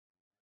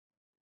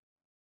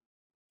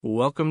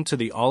Welcome to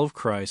the All of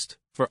Christ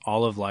for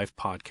All of Life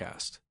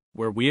podcast,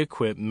 where we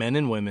equip men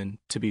and women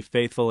to be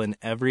faithful in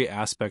every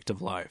aspect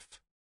of life.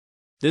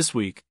 This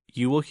week,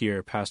 you will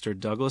hear Pastor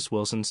Douglas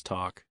Wilson's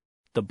talk,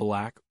 The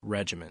Black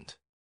Regiment,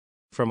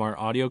 from our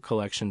audio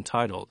collection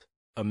titled,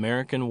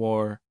 American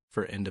War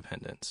for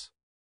Independence.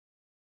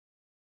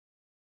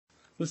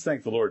 Let's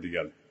thank the Lord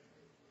together.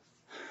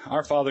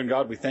 Our Father and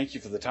God, we thank you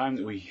for the time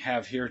that we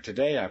have here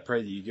today. I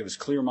pray that you give us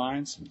clear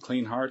minds and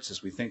clean hearts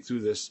as we think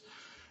through this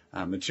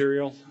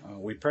material.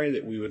 We pray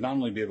that we would not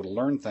only be able to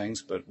learn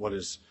things, but what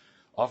is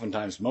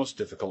oftentimes most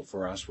difficult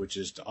for us, which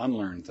is to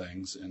unlearn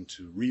things and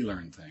to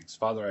relearn things.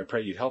 Father, I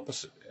pray you'd help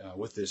us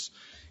with this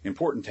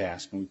important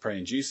task, and we pray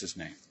in Jesus'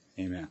 name.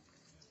 Amen.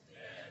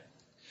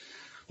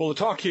 Well, the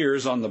talk here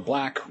is on the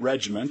Black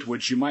Regiment,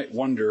 which you might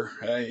wonder,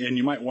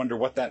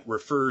 what that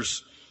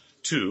refers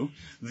to.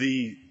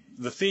 The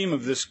theme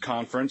of this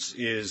conference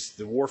is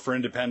the war for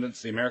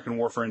independence, the American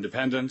War for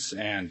Independence,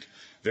 and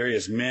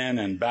various men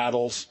and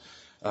battles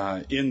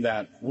in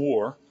that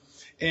war.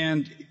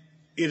 And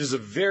it is a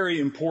very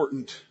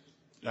important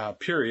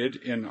period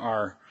in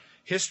our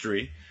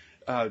history,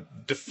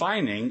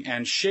 defining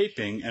and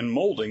shaping and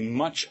molding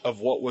much of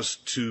what was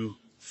to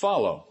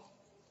follow.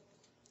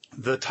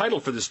 The title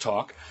for this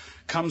talk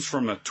comes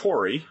from a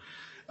Tory.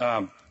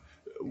 Let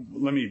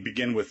me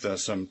begin with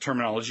some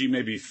terminology. You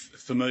may be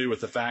familiar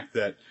with the fact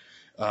that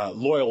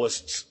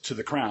loyalists to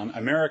the Crown,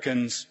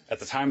 Americans at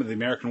the time of the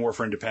American War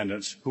for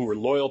Independence who were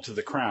loyal to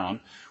the Crown,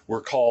 were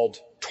called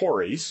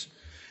Tories.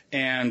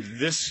 And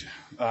this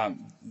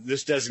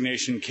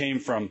designation came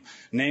from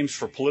names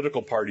for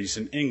political parties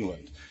in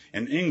England.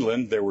 In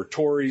England, there were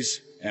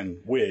Tories and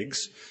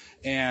Whigs,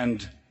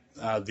 and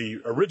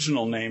the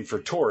original name for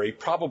Tory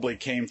probably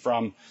came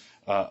from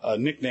a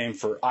nickname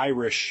for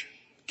Irish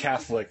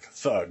Catholic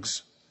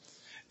thugs.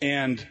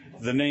 And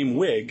the name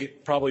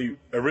Whig probably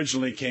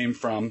originally came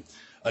from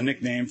a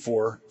nickname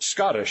for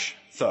Scottish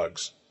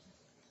thugs.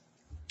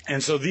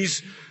 And so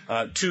these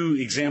two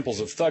examples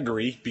of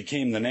thuggery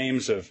became the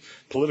names of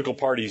political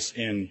parties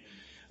in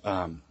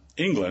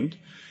England.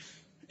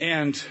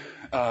 And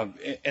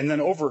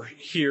then over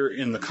here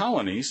in the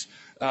colonies,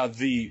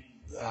 the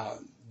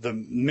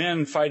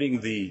men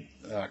fighting the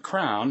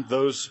Crown,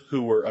 those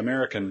who were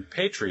American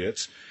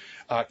patriots,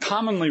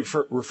 commonly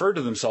referred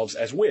to themselves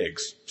as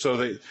Whigs.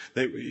 So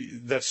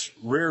that's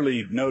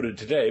rarely noted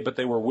today, but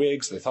they were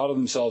Whigs. They thought of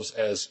themselves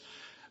as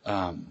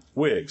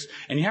Whigs.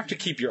 And you have to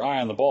keep your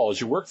eye on the ball as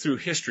you work through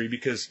history,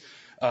 because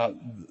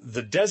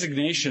the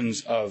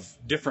designations of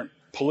different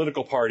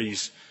political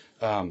parties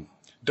the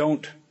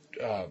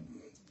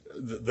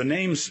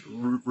names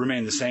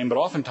remain the same, but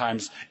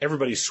oftentimes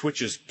everybody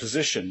switches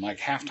position, like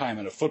halftime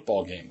at a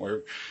football game,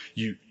 where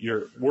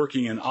you're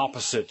working in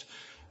opposite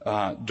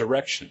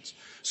directions.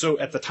 So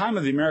at the time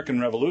of the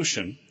American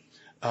Revolution,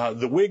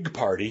 the Whig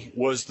Party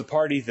was the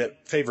party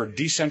that favored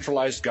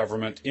decentralized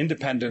government,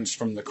 independence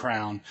from the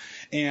Crown,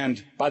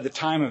 and by the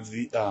time of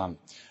the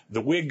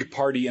Whig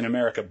Party in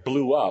America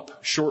blew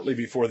up shortly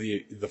before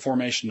the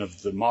formation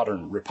of the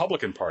modern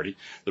Republican Party.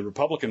 The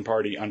Republican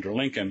Party under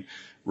Lincoln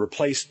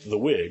replaced the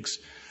Whigs.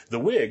 The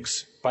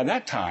Whigs, by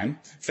that time,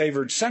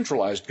 favored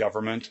centralized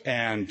government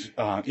and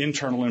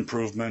internal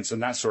improvements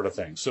and that sort of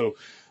thing. So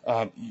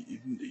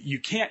you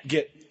can't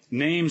get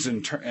names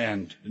and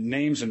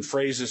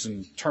phrases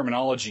and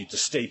terminology to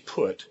stay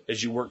put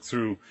as you work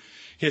through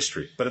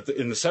history. But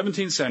in the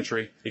 18th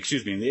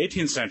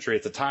century,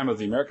 at the time of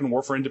the American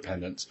War for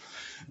Independence,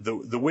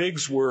 the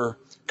Whigs were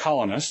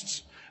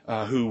colonists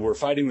who were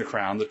fighting the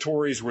Crown. The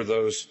Tories were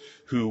those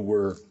who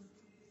were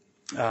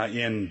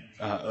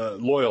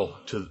loyal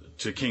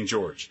to King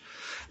George.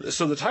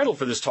 So the title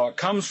for this talk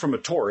comes from a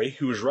Tory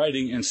who was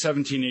writing in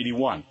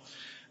 1781.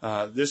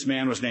 This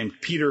man was named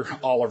Peter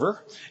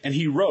Oliver, and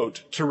he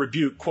wrote to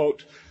rebuke,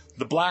 quote,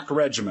 the Black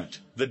Regiment,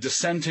 the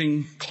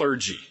dissenting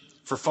clergy,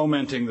 for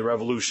fomenting the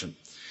revolution.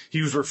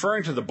 He was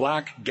referring to the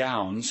black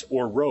gowns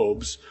or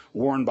robes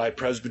worn by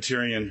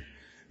Presbyterian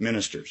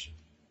ministers.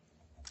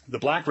 The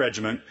Black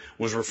Regiment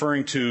was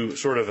referring to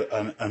sort of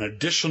an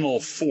additional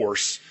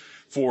force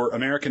for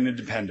American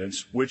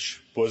independence,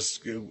 which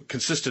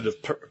consisted of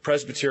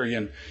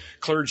Presbyterian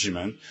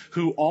clergymen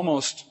who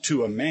almost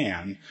to a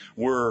man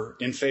were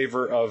in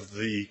favor of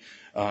the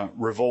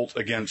revolt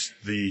against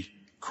the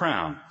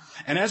Crown.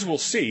 And as we'll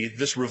see,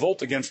 this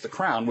revolt against the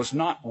Crown was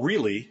not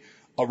really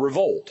a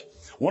revolt.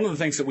 One of the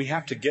things that we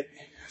have to get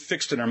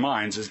fixed in our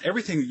minds is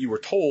everything that you were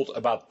told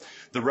about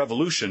the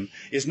revolution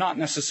is not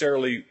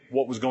necessarily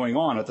what was going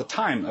on at the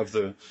time of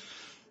the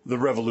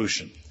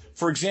revolution.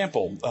 For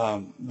example,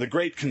 the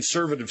great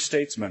conservative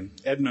statesman,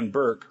 Edmund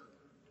Burke,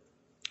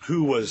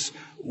 who was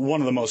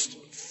one of the most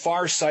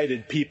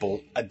far-sighted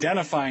people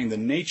identifying the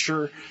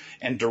nature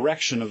and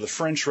direction of the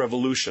French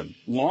Revolution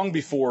long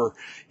before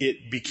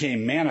it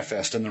became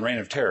manifest in the Reign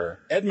of Terror,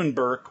 Edmund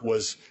Burke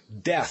was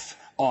death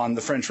on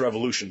the French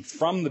Revolution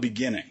from the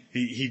beginning.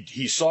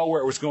 He saw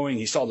where it was going.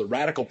 He saw the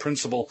radical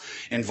principle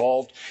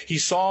involved. He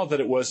saw that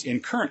it was, in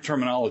current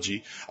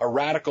terminology, a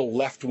radical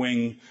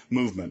left-wing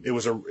movement. It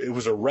was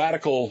a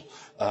radical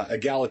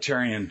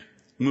egalitarian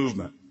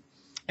movement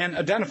and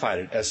identified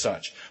it as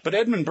such. But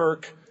Edmund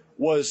Burke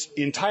was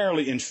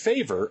entirely in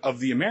favor of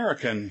the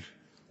American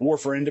war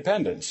for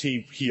independence.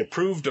 He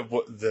approved of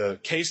what the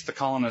case the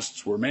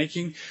colonists were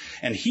making,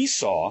 and he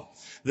saw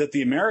that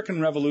the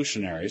American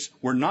revolutionaries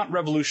were not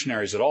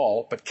revolutionaries at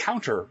all, but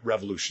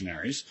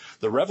counter-revolutionaries.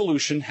 The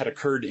revolution had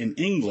occurred in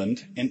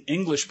England, in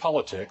English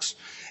politics,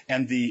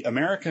 and the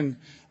American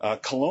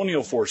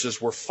colonial forces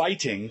were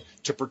fighting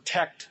to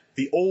protect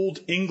the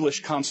old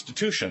English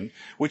Constitution,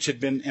 which had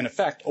been, in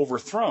effect,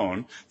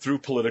 overthrown through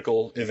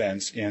political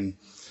events in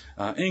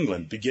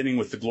England, beginning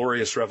with the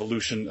Glorious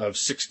Revolution of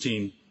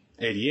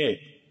 1688.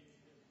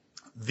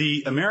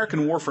 The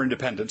American War for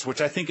Independence,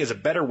 which I think is a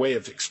better way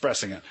of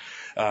expressing it,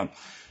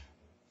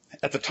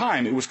 at the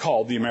time it was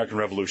called the American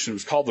Revolution, it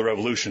was called the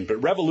Revolution,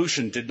 but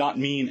revolution did not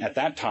mean at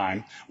that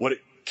time what it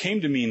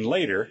came to mean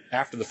later,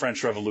 after the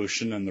French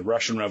Revolution and the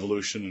Russian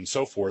Revolution and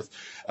so forth.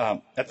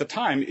 At the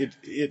time,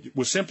 it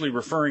was simply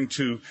referring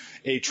to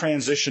a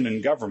transition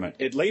in government.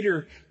 It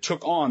later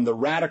took on the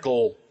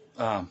radical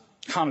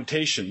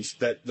connotations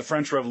that the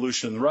French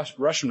Revolution and the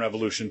Russian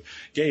Revolution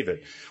gave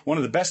it. One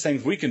of the best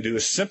things we can do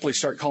is simply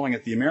start calling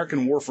it the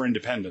American War for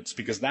Independence,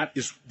 because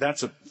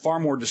that's a far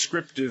more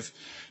descriptive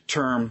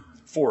term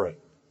for it.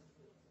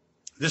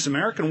 This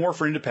American War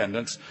for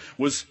Independence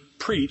was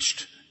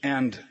preached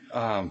and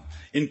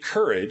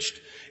encouraged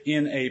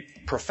in a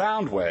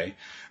profound way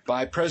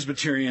by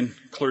Presbyterian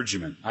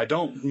clergymen. I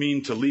don't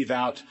mean to leave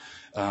out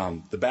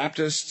the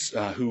Baptists,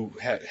 who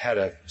had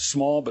a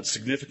small but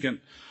significant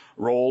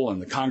role,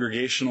 and the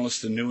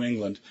Congregationalists in New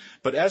England.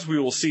 But as we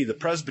will see, the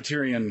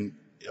Presbyterian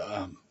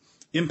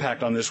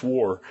impact on this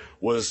war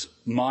was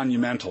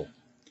monumental.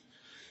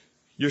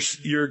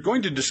 You're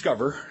going to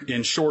discover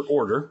in short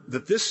order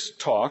that this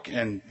talk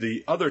and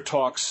the other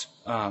talks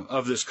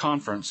of this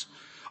conference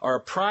are a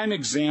prime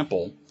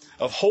example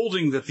of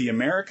holding that the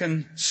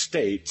American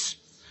states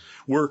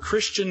were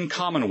Christian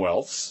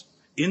commonwealths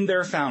in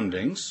their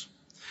foundings,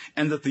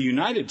 and that the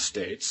United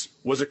States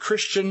was a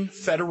Christian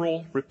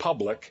federal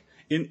republic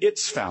in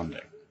its founding.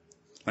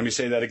 Let me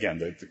say that again.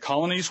 The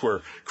colonies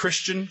were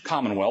Christian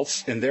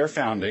commonwealths in their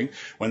founding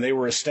when they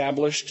were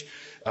established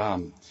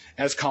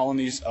as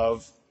colonies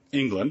of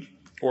England,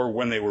 or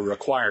when they were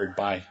acquired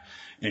by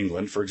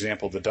England. For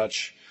example, the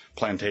Dutch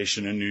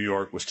plantation in New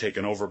York was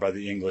taken over by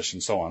the English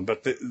and so on.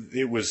 But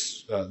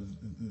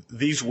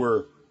these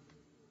were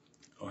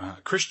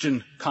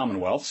Christian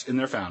commonwealths in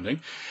their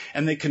founding,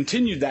 and they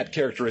continued that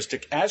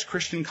characteristic as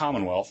Christian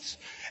commonwealths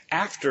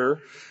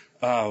after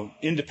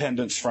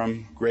independence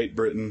from Great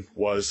Britain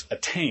was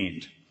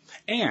attained,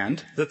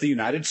 and that the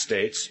United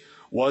States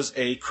was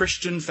a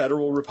Christian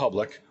federal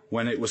republic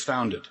when it was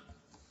founded.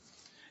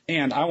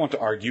 And I want to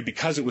argue,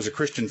 because it was a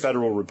Christian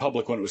federal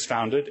republic when it was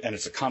founded, and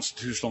it's a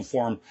constitutional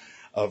form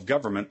of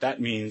government, that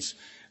means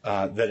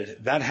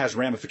that has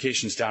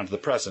ramifications down to the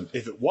present.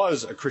 If it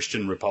was a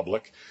Christian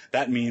republic,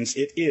 that means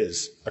it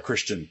is a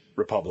Christian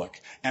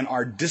republic. And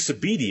our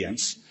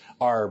disobedience,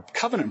 our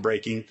covenant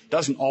breaking,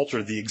 doesn't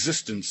alter the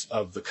existence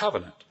of the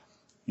covenant.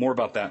 More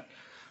about that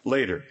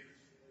later.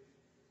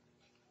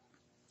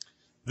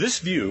 This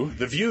view,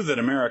 the view that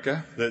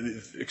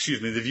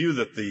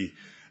the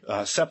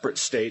separate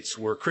states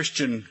were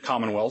Christian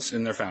commonwealths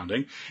in their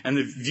founding, and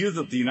the view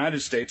that the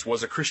United States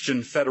was a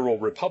Christian federal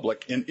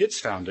republic in its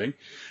founding,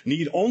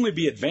 need only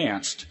be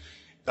advanced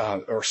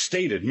or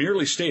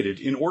merely stated,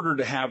 in order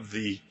to have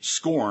the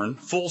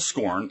full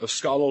scorn of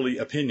scholarly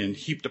opinion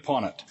heaped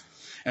upon it.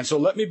 And so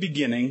let me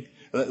begin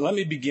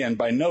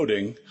by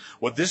noting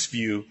what this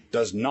view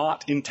does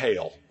not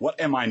entail. What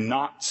am I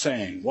not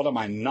saying? What am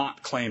I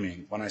not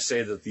claiming when I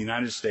say that the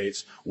United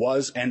States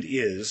was and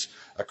is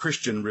a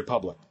Christian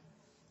republic?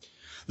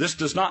 This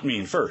does not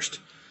mean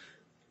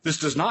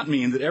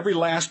that every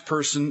last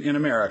person in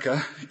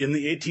America in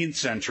the 18th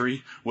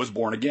century was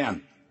born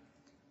again.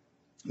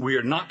 We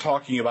are not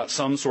talking about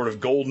some sort of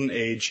golden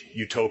age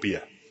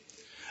utopia.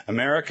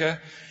 America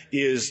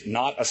is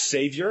not a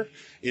savior.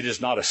 It is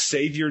not a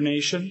savior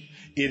nation.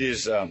 It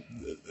is,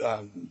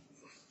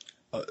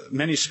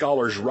 many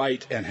scholars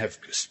write and have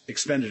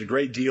expended a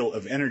great deal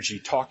of energy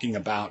talking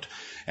about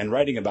and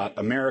writing about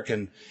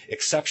American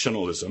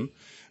exceptionalism.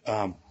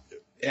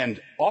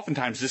 And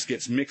oftentimes this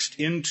gets mixed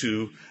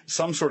into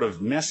some sort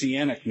of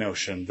messianic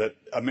notion that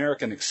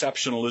American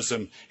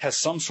exceptionalism has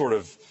some sort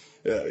of,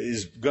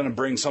 is going to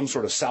bring some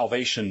sort of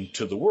salvation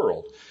to the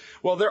world.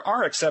 Well, there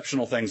are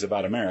exceptional things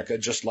about America,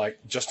 just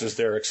as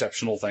there are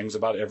exceptional things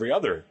about every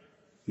other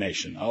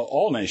nation.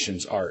 All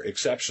nations are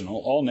exceptional.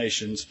 All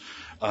nations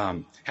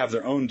have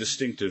their own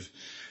distinctive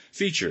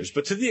features.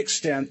 But to the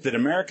extent that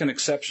American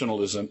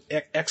exceptionalism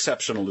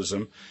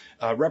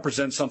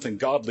represents something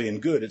godly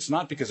and good, it's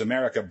not because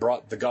America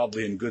brought the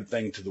godly and good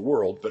thing to the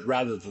world, but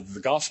rather that the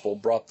gospel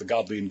brought the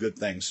godly and good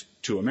things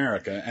to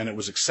America, and it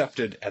was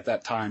accepted at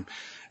that time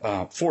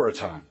for a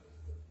time.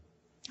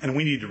 And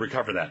we need to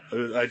recover that.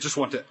 I just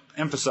want to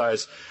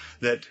emphasize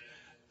that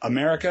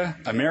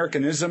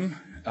Americanism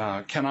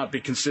cannot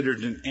be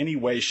considered in any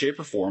way, shape,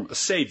 or form a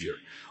savior.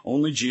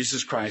 Only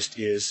Jesus Christ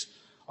is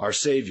our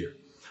savior.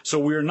 So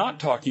we're not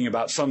talking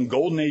about some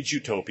golden age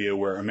utopia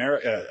where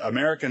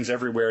Americans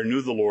everywhere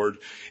knew the Lord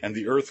and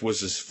the earth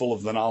was as full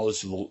of the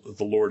knowledge of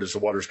the Lord as the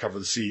waters cover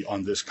the sea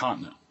on this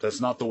continent.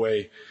 That's not the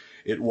way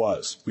it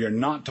was. We are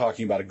not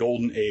talking about a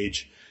golden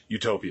age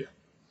utopia.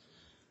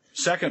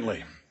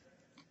 Secondly,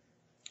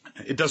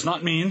 it does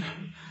not mean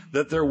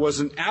that there was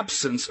an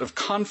absence of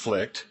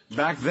conflict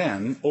back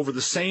then over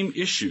the same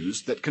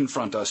issues that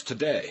confront us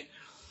today.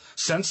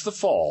 Since the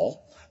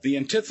fall, the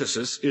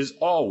antithesis is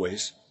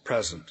always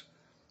present.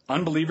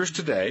 Unbelievers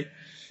today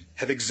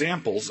have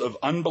examples of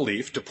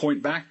unbelief to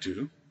point back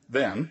to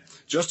them,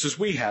 just as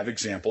we have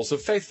examples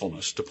of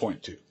faithfulness to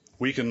point to.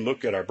 We can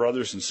look at our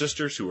brothers and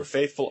sisters who were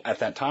faithful at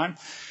that time,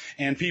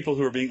 and people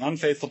who are being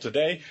unfaithful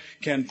today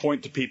can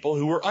point to people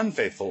who were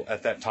unfaithful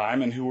at that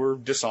time and who were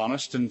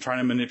dishonest and trying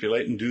to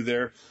manipulate and do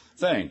their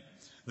thing.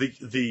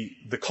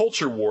 The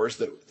culture wars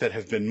that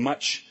have been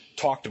much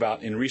talked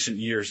about in recent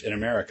years in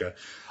America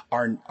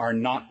are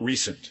not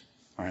recent.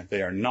 All right,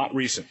 they are not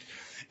recent.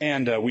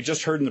 And we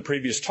just heard in the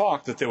previous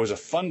talk that there was a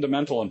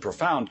fundamental and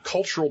profound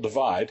cultural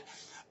divide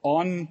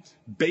on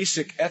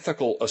basic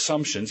ethical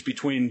assumptions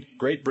between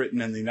Great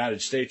Britain and the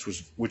United States,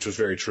 which was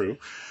very true.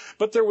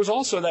 But there was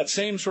also that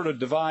same sort of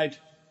divide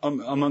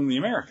among the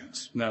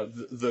Americans. Now,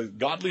 the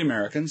godly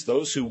Americans,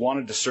 those who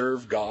wanted to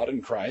serve God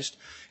and Christ,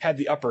 had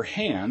the upper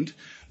hand.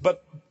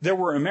 But there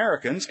were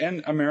Americans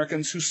and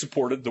Americans who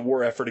supported the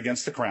war effort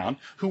against the Crown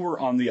who were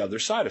on the other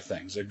side of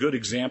things. A good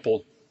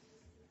example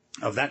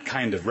of that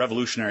kind of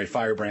revolutionary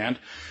firebrand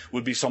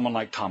would be someone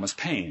like Thomas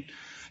Paine.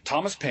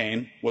 Thomas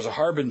Paine was a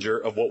harbinger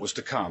of what was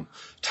to come.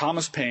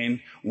 Thomas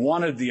Paine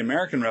wanted the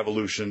American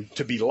Revolution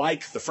to be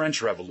like the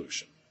French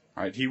Revolution.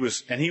 Right? He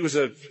was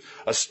a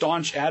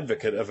staunch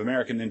advocate of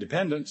American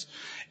independence,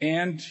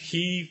 and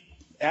he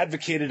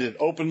advocated it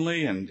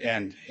openly,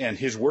 and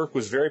his work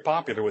was very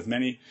popular with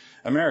many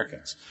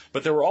Americans.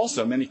 But there were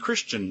also many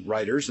Christian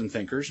writers and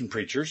thinkers and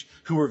preachers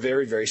who were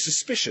very, very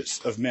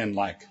suspicious of men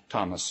like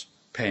Thomas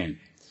Paine.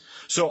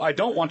 So I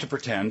don't want to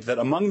pretend that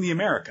among the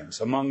Americans,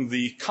 among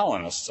the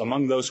colonists,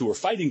 among those who were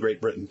fighting Great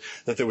Britain,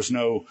 that there was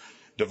no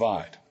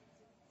divide.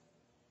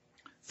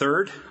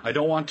 Third,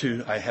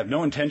 I have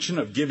no intention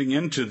of giving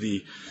in to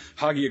the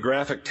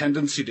hagiographic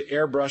tendency to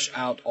airbrush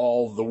out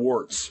all the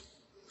warts.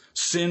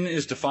 Sin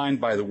is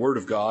defined by the Word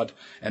of God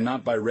and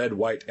not by red,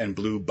 white, and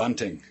blue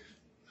bunting.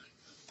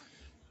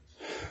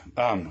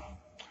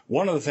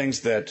 One of the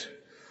things that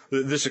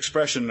this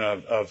expression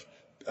of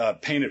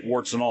painted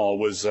warts and all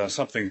was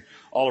something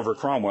Oliver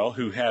Cromwell,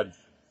 who had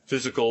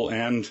physical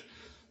and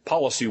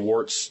policy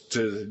warts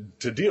to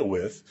deal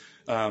with,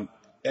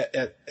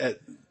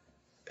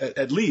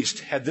 at least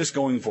had this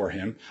going for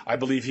him. I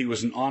believe he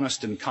was an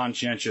honest and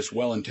conscientious,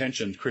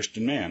 well-intentioned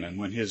Christian man. And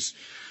when his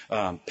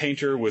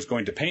painter was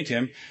going to paint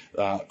him,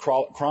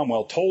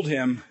 Cromwell told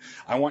him,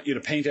 "I want you to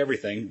paint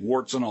everything,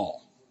 warts and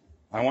all.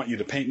 I want you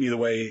to paint me the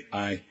way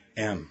I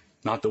am,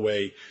 not the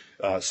way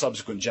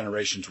subsequent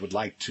generations would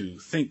like to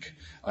think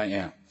I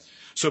am."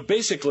 So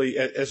basically,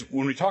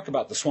 when we talk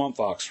about the swamp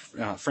fox,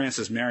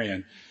 Francis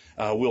Marion,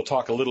 we'll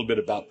talk a little bit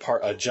about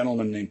a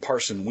gentleman named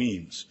Parson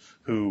Weems,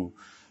 who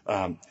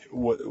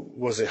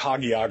was a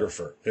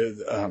hagiographer.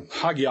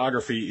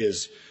 Hagiography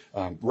is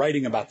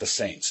writing about the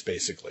saints,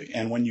 basically.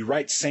 And when you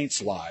write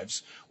saints'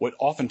 lives, what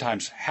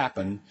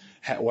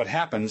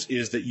happens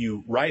is that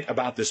you write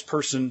about this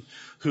person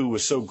who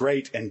was so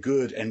great and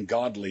good and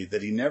godly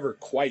that he never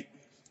quite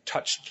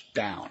touched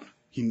down.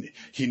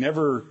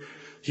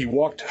 He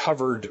walked,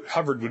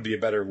 hovered would be a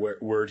better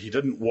word. He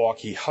didn't walk.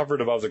 He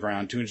hovered above the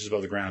ground, 2 inches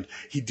above the ground.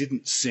 He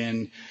didn't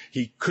sin.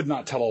 He could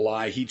not tell a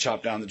lie. He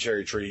chopped down the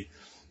cherry tree.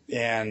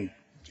 And,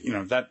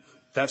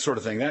 that sort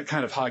of thing, that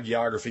kind of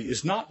hagiography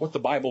is not what the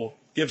Bible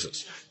gives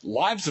us.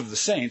 Lives of the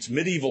saints,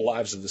 medieval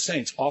lives of the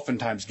saints,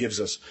 oftentimes gives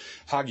us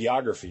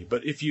hagiography.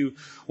 But if you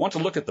want to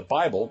look at the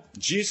Bible,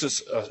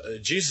 Jesus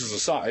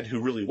aside, who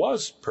really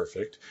was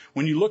perfect,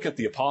 when you look at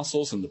the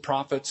apostles and the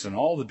prophets and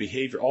all the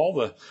behavior, all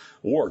the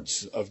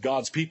warts of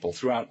God's people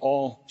throughout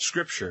all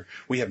Scripture,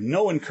 we have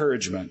no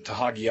encouragement to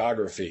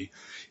hagiography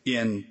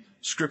in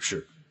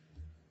Scripture.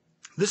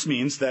 This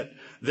means that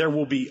there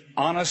will be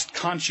honest,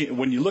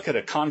 when you look at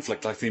a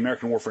conflict like the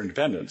American War for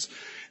Independence,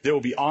 there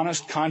will be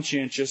honest,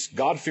 conscientious,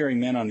 God-fearing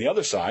men on the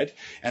other side,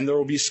 and there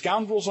will be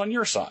scoundrels on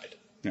your side.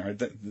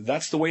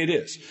 That's the way it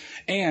is.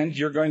 And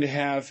you're going to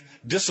have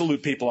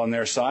dissolute people on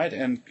their side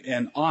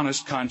and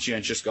honest,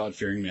 conscientious,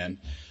 God-fearing men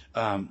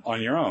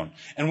on your own.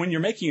 And when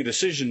you're making a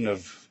decision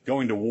of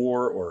going to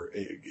war or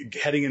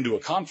heading into a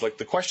conflict,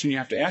 the question you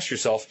have to ask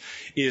yourself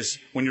is,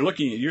 when you're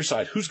looking at your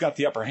side, who's got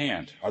the upper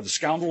hand? Are the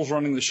scoundrels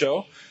running the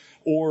show,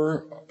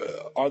 or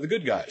are the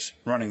good guys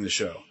running the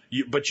show?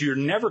 But you're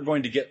never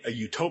going to get a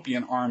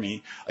utopian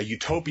army, a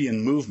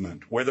utopian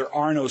movement where there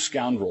are no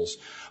scoundrels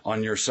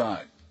on your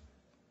side.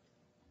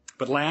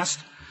 But last,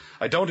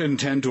 I don't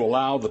intend to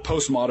allow the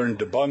postmodern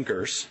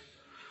debunkers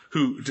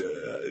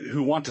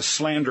who want to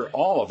slander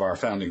all of our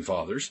founding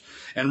fathers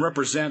and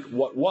represent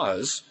what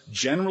was,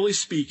 generally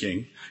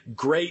speaking,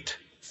 great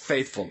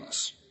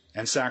faithfulness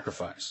and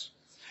sacrifice.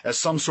 as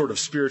some sort of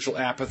spiritual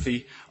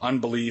apathy,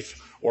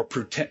 unbelief, or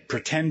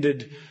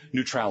pretended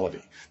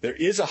neutrality. There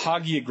is a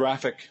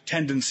hagiographic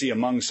tendency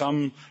among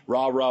some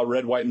rah-rah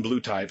red, white, and blue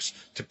types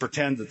to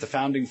pretend that the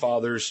founding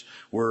fathers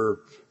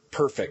were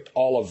perfect,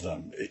 all of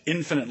them,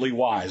 infinitely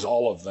wise,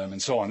 all of them,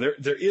 and so on.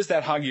 There is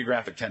that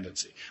hagiographic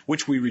tendency,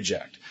 which we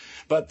reject.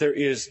 But there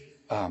is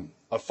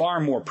a far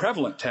more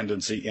prevalent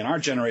tendency in our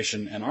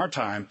generation and our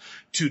time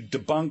to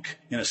debunk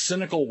in a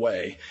cynical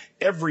way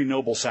every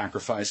noble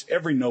sacrifice,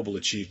 every noble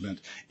achievement.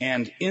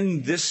 And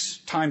in this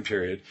time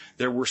period,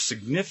 there were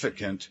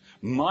significant,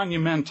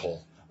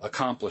 monumental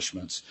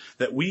accomplishments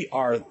that we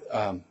are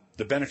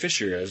the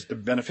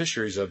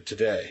beneficiaries of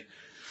today.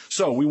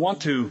 So we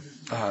want to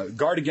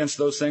guard against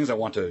those things. I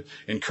want to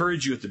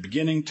encourage you at the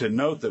beginning to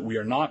note that we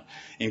are not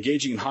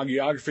engaging in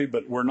hagiography,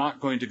 but we're not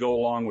going to go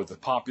along with the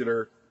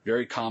popular,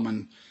 very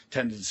common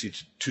tendency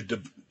to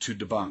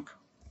debunk.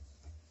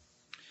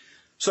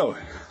 So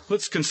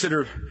let's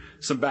consider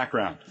some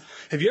background.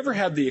 Have you ever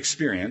had the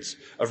experience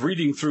of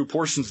reading through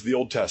portions of the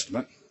Old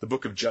Testament, the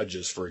book of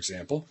Judges, for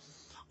example,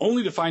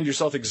 only to find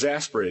yourself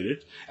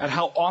exasperated at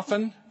how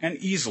often and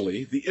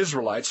easily the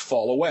Israelites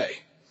fall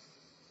away?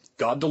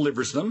 God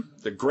delivers them,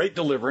 the great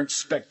deliverance,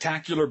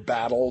 spectacular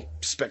battle,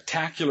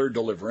 spectacular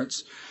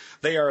deliverance.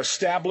 They are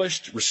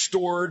established,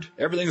 restored,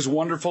 everything is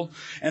wonderful.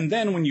 And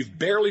then when you've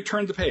barely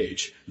turned the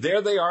page,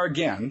 there they are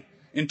again,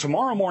 in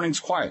tomorrow morning's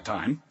quiet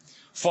time,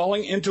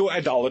 falling into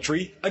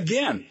idolatry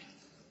again.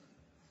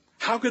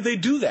 How could they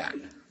do that?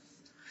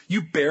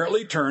 You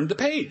barely turned the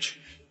page.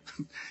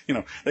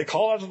 They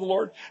call out to the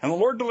Lord, and the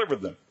Lord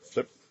delivered them.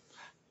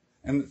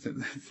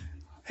 And,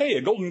 hey,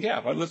 a golden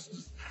calf.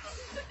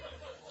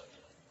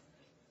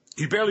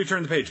 You barely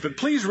turn the page. But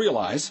please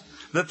realize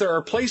that there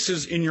are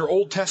places in your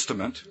Old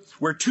Testament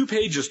where 2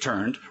 pages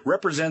turned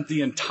represent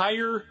the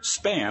entire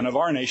span of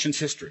our nation's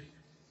history.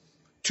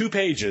 2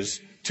 pages,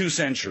 2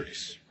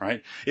 centuries,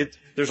 right?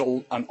 There's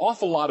an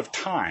awful lot of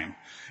time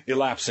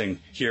elapsing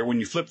here when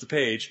you flip the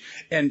page,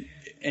 and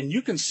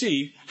you can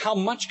see how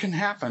much can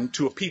happen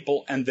to a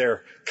people and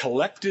their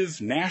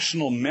collective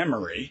national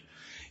memory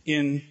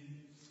in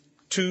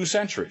 2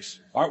 centuries.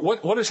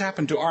 What has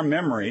happened to our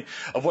memory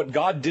of what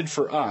God did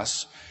for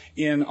us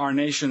in our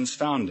nation's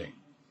founding?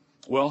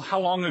 Well, how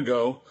long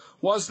ago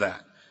was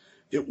that?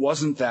 It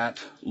wasn't that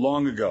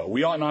long ago.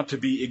 We ought not to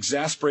be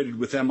exasperated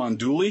with them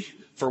unduly,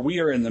 for we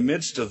are in the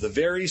midst of the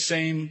very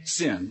same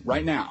sin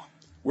right now.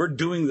 We're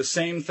doing the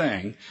same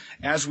thing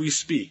as we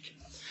speak.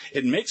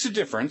 It makes a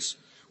difference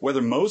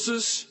whether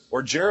Moses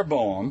or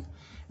Jeroboam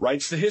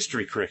writes the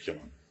history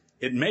curriculum.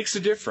 It makes a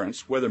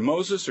difference whether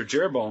Moses or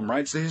Jeroboam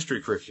writes the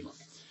history curriculum.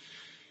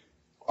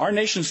 Our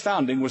nation's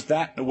founding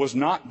was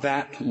not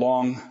that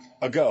long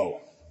ago.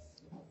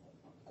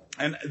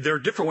 And there are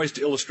different ways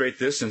to illustrate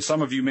this, and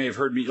some of you may have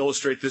heard me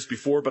illustrate this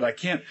before, but I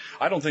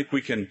don't think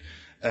we can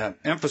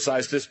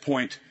emphasize this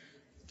point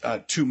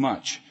too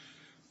much.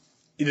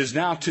 It is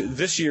now,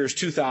 this year is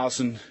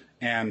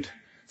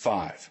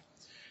 2005.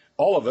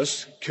 All of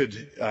us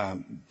could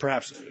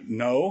perhaps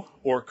know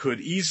or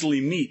could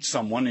easily meet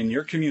someone in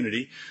your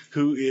community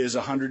who is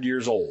 100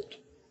 years old,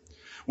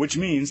 which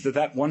means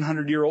that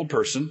 100-year-old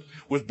person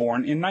was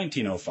born in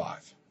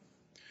 1905.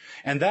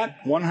 And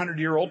that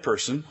 100-year-old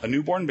person, a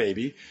newborn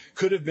baby,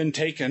 could have been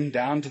taken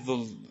down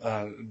to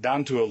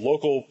a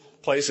local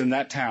place in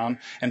that town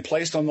and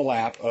placed on the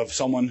lap of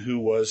someone who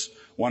was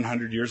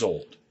 100 years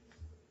old.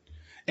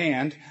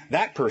 And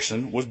that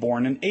person was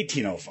born in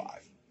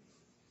 1805,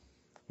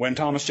 when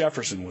Thomas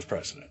Jefferson was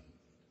president.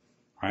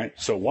 Right?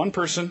 So one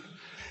person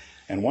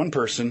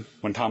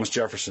when Thomas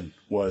Jefferson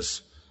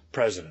was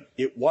president.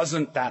 It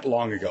wasn't that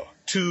long ago.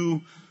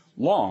 2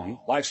 long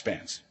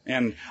lifespans.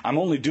 And I'm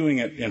only doing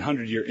it in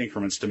 100-year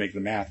increments to make the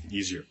math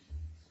easier.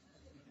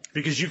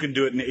 Because you can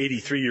do it in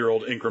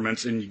 83-year-old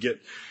increments and you get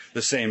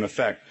the same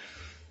effect.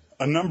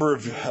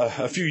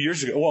 A few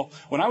years ago,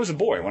 when I was a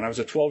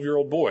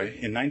 12-year-old boy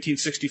in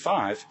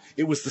 1965,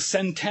 it was the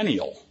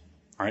centennial,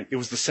 right? It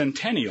was the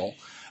centennial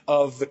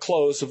of the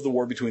close of the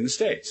war between the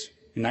states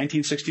in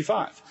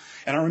 1965.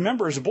 And I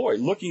remember as a boy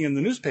looking in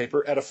the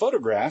newspaper at a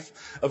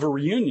photograph of a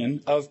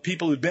reunion of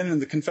people who'd been in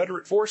the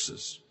Confederate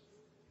forces.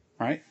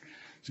 Right?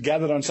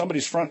 Gathered on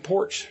somebody's front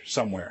porch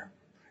somewhere.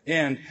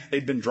 And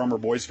they'd been drummer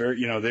boys, they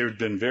had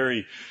been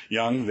very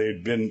young.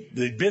 They'd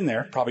been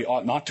there, probably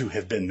ought not to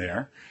have been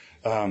there.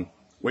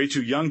 Way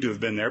too young to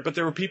have been there, but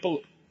there were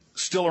people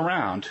still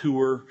around who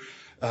were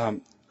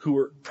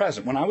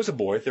present. When I was a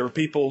boy, there were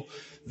people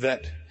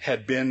that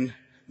had been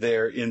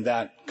there in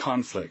that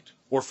conflict,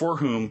 or for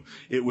whom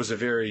it was a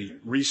very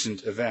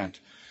recent event.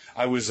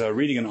 I was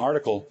reading an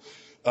article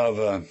of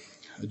a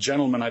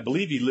gentleman, I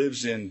believe he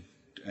lives in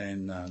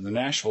the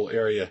Nashville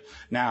area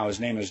now.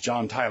 His name is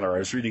John Tyler. I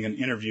was reading an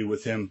interview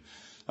with him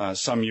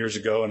some years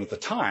ago, and at the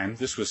time,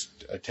 this was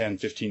 10,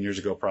 15 years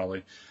ago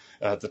probably,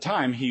 at the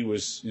time he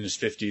was in his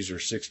 50s or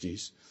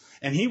 60s,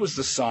 and he was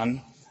the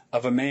son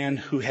of a man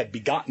who had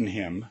begotten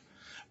him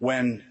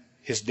when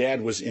his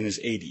dad was in his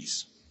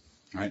 80s.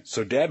 Right?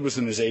 So dad was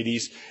in his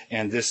 80s,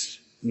 and this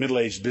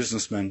middle-aged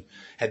businessman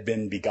had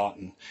been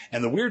begotten.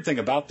 And the weird thing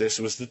about this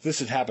was that this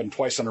had happened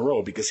twice in a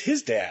row because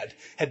his dad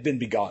had been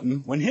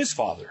begotten when his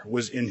father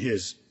was in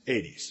his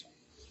 80s.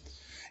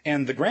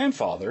 And the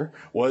grandfather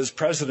was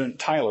President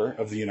Tyler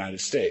of the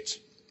United States.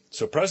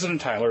 So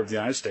President Tyler of the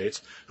United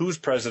States, who was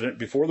president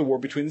before the war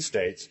between the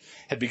states,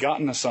 had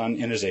begotten a son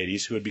in his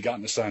 80s, who had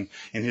begotten a son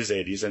in his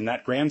 80s, and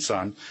that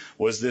grandson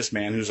was this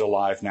man who's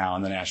alive now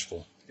in the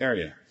Nashville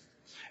area.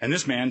 And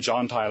this man,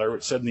 John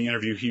Tyler, said in the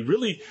interview he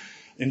really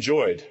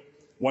enjoyed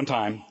one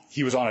time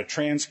he was on a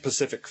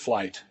trans-Pacific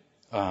flight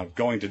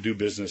going to do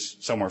business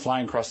somewhere,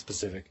 flying across the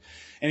Pacific,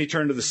 and he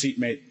turned to the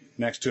seatmate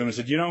next to him and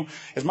said,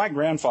 as my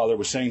grandfather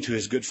was saying to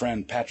his good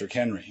friend Patrick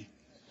Henry,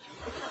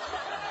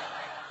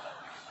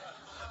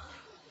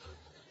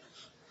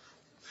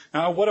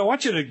 now, what I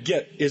want you to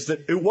get is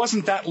that it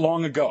wasn't that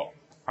long ago, all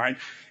right?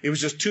 It was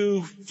just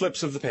 2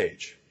 flips of the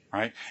page, all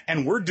right?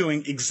 And we're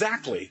doing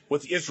exactly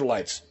what the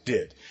Israelites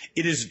did.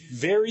 It is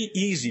very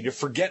easy to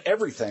forget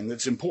everything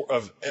that's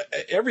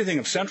everything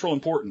of central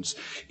importance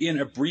in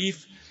a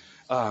brief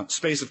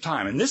space of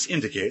time. And this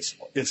indicates,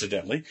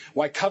 incidentally,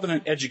 why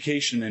covenant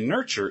education and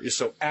nurture is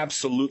so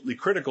absolutely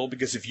critical,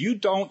 because if you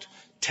don't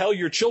tell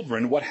your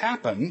children what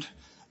happened,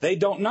 they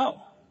don't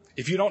know.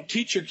 If you don't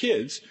teach your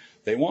kids,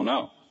 they won't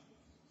know.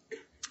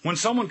 When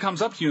someone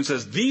comes up to you and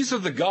says, these are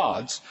the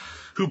gods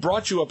who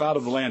brought you up out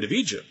of the land of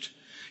Egypt,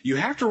 you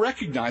have to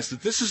recognize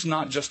that this is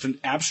not just an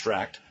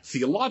abstract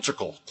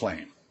theological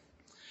claim.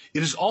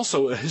 It is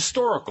also a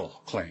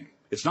historical claim.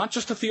 It's not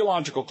just a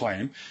theological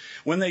claim.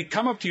 When they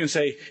come up to you and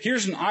say,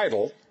 here's an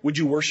idol, would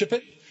you worship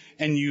it?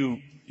 And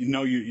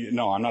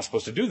no, I'm not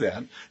supposed to do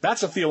that.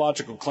 That's a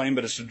theological claim,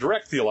 but it's a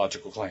direct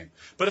theological claim.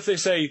 But if they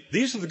say,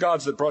 these are the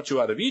gods that brought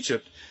you out of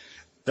Egypt,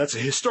 that's a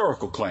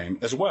historical claim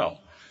as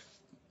well.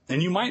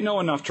 And you might know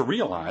enough to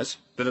realize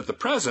that the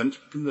present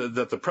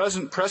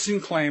pressing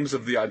claims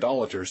of the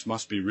idolaters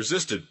must be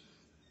resisted.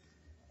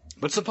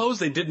 But suppose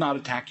they did not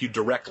attack you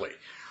directly.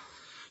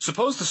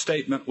 Suppose the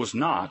statement was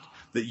not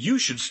that you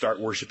should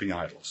start worshiping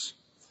idols,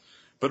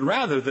 but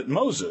rather that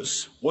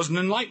Moses was an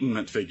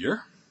Enlightenment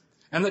figure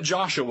and that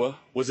Joshua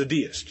was a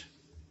deist.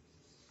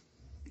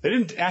 They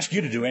didn't ask you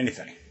to do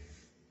anything.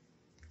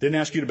 Didn't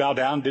ask you to bow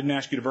down, didn't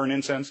ask you to burn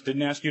incense,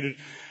 didn't ask you to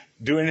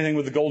do anything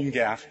with the golden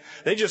calf.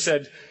 They just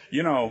said,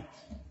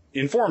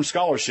 informed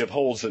scholarship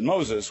holds that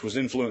Moses was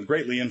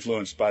greatly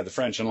influenced by the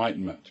French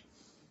Enlightenment,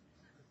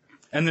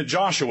 and that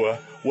Joshua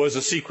was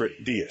a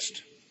secret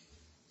deist.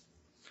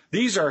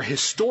 These are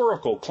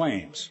historical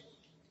claims,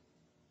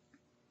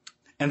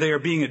 and they are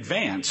being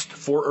advanced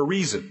for a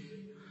reason.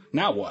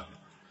 Now what?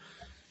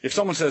 If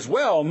someone says,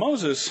 well,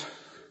 Moses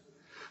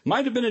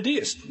might have been a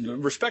deist, a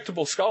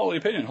respectable scholarly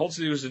opinion holds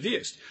that he was a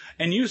deist,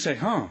 and you say,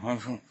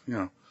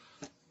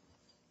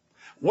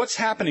 what's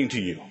happening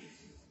to you?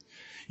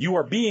 You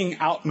are being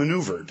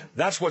outmaneuvered.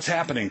 That's what's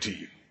happening to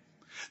you.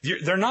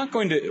 They're not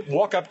going to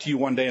walk up to you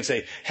one day and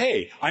say,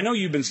 hey, I know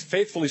you've been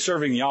faithfully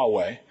serving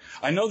Yahweh.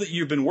 I know that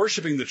you've been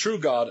worshiping the true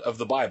God of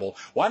the Bible.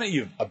 Why don't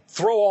you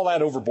throw all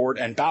that overboard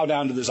and bow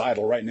down to this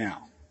idol right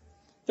now?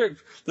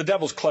 The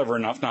devil's clever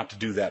enough not to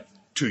do that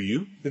to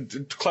you.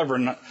 Clever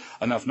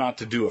enough not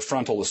to do a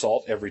frontal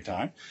assault every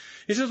time.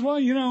 He says, well,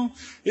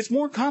 it's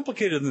more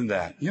complicated than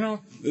that.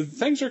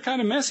 Things are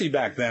kind of messy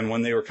back then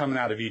when they were coming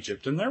out of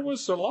Egypt. And there were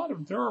a lot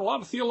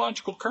of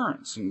theological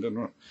currents.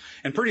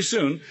 And pretty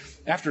soon,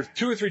 after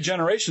 2 or 3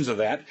 generations of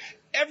that,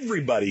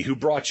 everybody who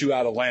brought you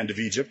out of the land of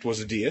Egypt was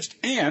a deist.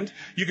 And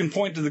you can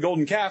point to the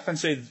golden calf and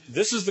say,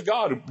 these are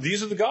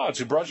the gods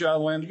who brought you out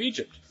of the land of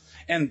Egypt.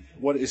 And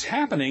what is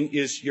happening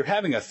is you're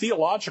having a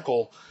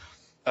theological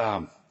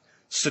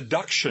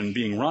seduction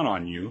being run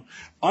on you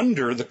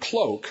under the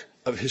cloak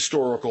of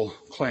historical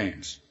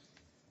claims.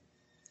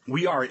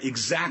 We are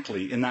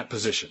exactly in that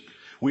position.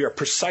 We are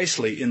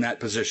precisely in that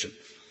position.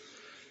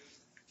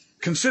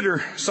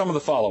 Consider some of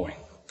the following.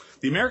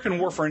 The American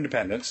War for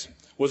Independence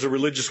was a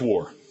religious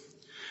war.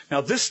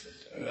 Now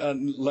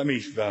let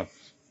me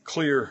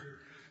clear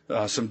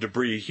some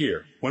debris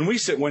here.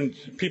 When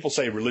people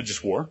say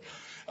religious war,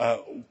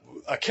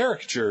 a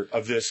caricature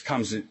of this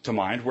comes to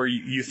mind where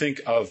you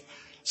think of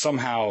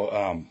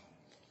somehow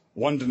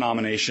one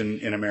denomination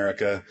in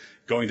America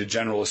going to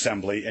General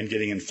Assembly and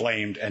getting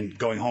inflamed and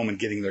going home and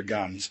getting their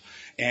guns,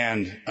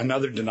 and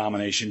another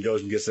denomination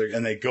goes and gets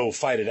and they go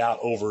fight it out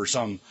over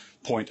some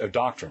point of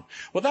doctrine.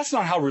 Well, that's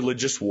not how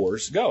religious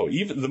wars go.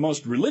 Even the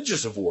most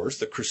religious of wars,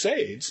 the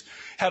Crusades,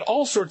 had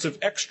all sorts of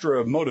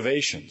extra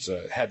motivations.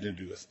 It had to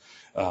do with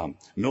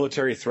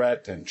military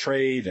threat and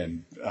trade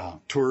and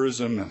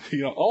tourism.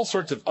 All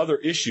sorts of other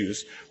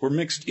issues were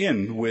mixed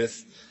in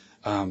with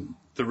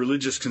the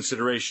religious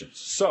considerations.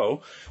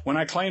 So, when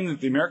I claim that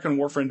the American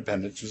War for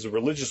Independence was a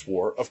religious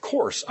war, of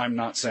course I'm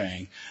not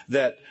saying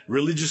that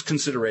religious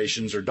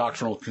considerations or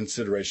doctrinal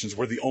considerations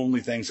were the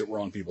only things that were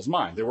on people's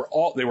mind. There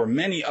were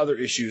many other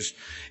issues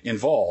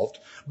involved,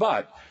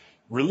 but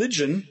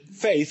religion,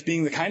 faith,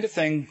 being the kind of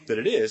thing that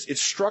it is, it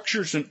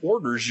structures and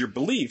orders your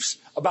beliefs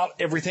about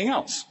everything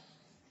else.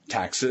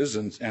 Taxes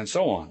and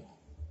so on.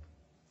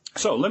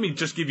 So, let me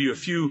just give you a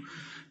few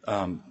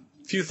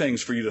few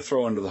things for you to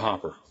throw into the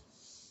hopper.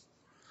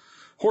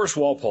 Horace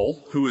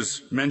Walpole, who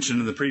was mentioned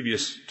in the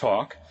previous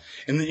talk,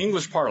 in the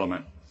English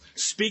Parliament,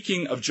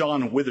 speaking of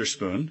John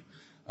Witherspoon,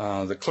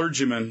 the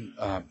clergyman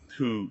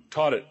who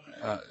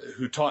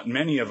taught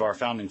many of our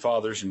founding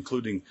fathers,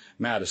 including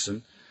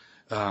Madison,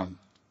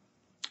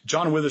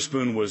 John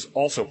Witherspoon was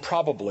also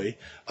probably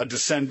a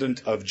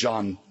descendant of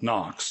John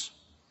Knox.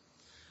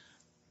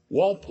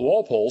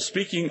 Walpole,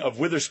 speaking of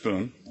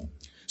Witherspoon,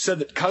 said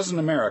that Cousin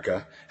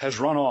America has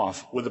run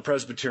off with a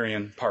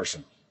Presbyterian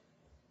parson.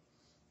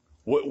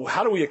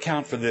 How do we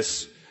account for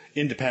this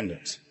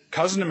independence?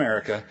 Cousin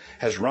America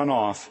has run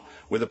off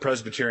with a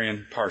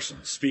Presbyterian parson,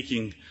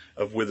 speaking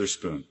of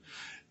Witherspoon.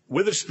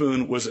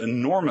 Witherspoon was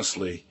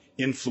enormously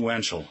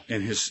influential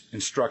in his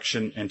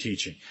instruction and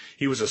teaching.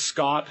 He was a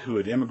Scot who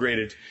had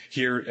immigrated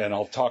here, and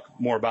I'll talk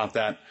more about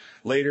that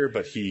later,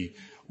 but he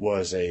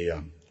was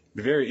a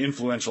very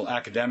influential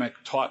academic,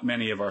 taught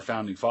many of our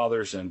founding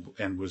fathers,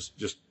 and was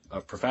just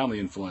profoundly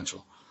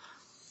influential.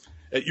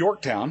 At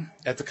Yorktown,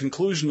 at the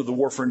conclusion of the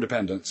War for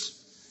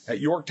Independence, at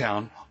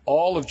Yorktown,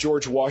 all of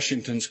George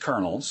Washington's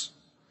colonels,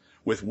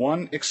 with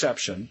one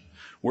exception,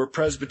 were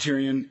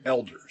Presbyterian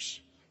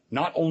elders.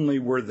 Not only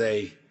were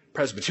they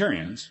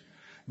Presbyterians,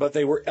 but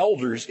they were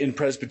elders in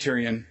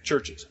Presbyterian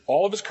churches.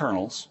 All of his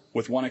colonels,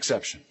 with one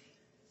exception.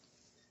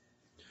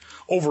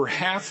 Over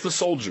half the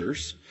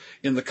soldiers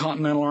in the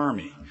Continental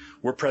Army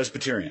were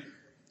Presbyterian,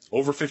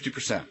 over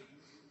 50%.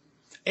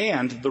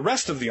 And the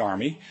rest of the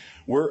army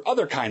were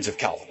other kinds of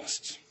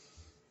Calvinists.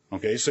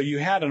 Okay, so you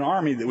had an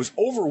army that was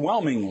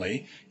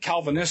overwhelmingly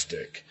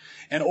Calvinistic,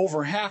 and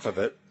over half of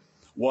it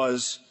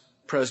was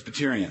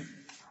Presbyterian.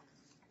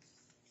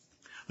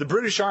 The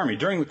British Army,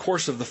 during the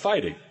course of the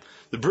fighting,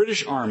 the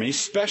British Army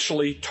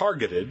specially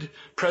targeted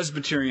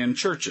Presbyterian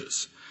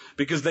churches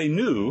because they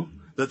knew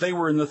that they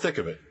were in the thick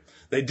of it.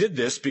 They did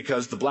this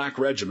because the Black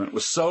Regiment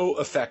was so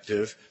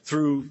effective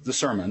through the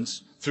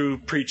sermons, through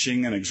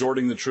preaching and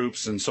exhorting the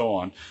troops and so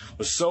on,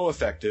 was so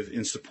effective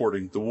in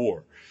supporting the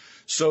war.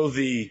 So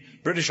the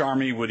British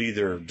Army would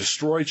either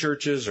destroy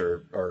churches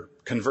or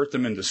convert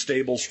them into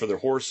stables for their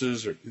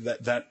horses, or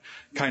that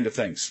kind of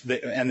things.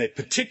 And they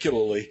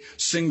particularly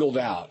singled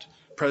out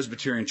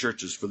Presbyterian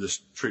churches for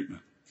this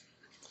treatment.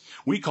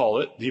 We call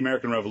it the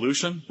American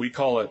Revolution. We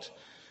call it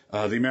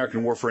the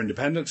American War for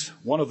Independence.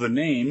 One of the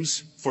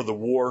names for the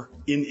war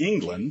in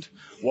England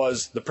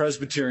was the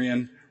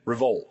Presbyterian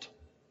Revolt.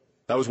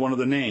 That was one of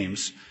the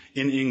names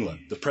in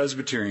England, the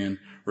Presbyterian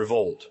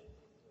Revolt.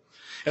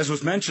 As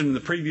was mentioned in the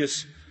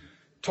previous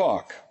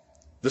talk,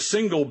 the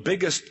single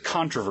biggest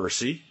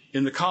controversy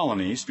in the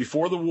colonies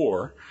before the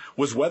war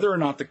was whether or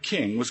not the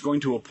king was going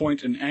to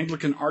appoint an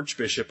Anglican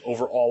archbishop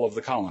over all of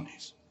the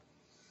colonies.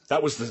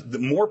 That was the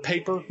more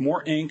paper,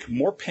 more ink,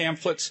 more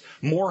pamphlets,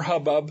 more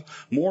hubbub,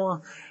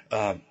 more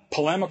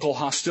polemical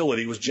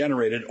hostility was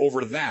generated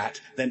over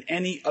that than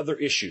any other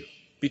issue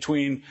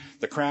between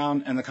the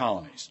crown and the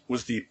colonies,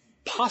 was the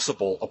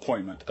possible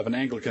appointment of an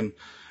Anglican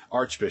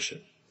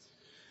archbishop.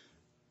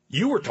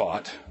 You were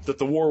taught that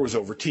the war was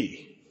over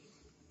tea,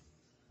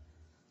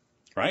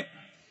 right?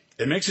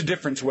 It makes a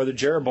difference whether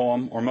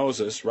Jeroboam or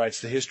Moses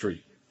writes the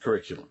history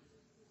curriculum.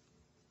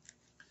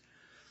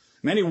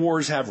 Many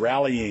wars have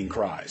rallying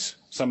cries.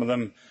 Some of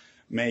them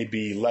may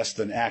be less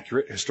than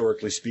accurate,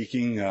 historically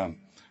speaking.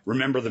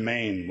 Remember the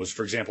Maine was,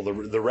 for example,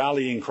 the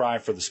rallying cry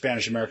for the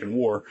Spanish-American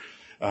War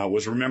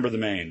was Remember the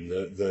Maine.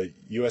 The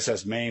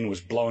USS Maine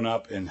was blown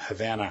up in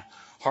Havana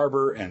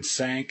Harbor and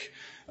sank.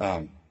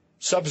 We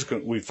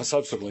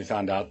subsequently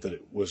found out that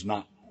it was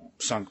not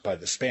sunk by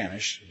the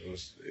Spanish.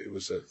 It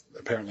was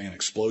apparently an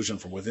explosion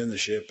from within the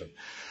ship.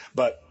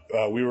 But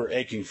we were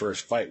aching for a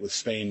fight with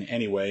Spain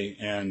anyway,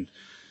 and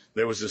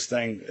there was this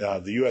thing,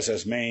 the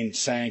USS Maine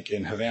sank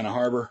in Havana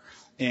Harbor,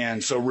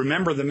 and so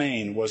Remember the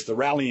Maine was the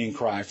rallying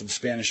cry for the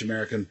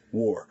Spanish-American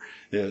War.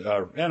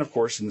 And of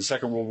course, in the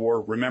Second World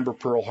War, Remember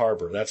Pearl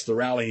Harbor. That's the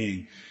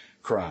rallying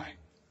cry.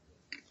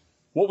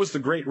 What was the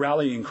great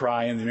rallying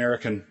cry in the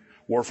American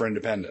War for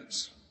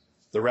Independence?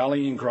 The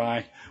rallying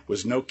cry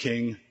was no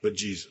king but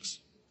Jesus.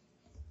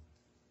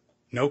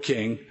 No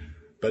king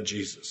but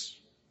Jesus.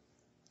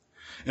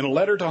 In a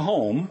letter to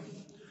home,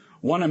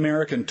 one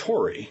American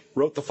Tory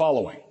wrote the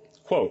following,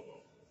 quote,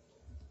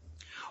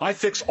 I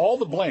fix all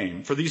the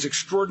blame for these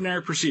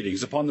extraordinary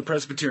proceedings upon the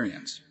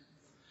Presbyterians.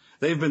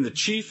 They have been the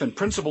chief and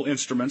principal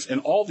instruments in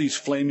all these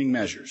flaming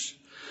measures.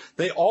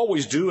 They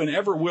always do and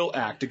ever will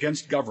act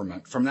against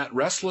government from that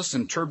restless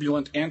and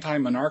turbulent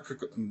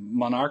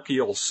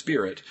anti-monarchical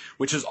spirit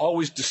which has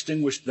always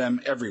distinguished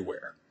them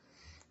everywhere.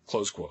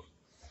 Close quote.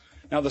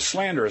 Now, the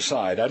slander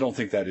aside, I don't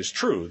think that is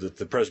true, that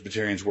the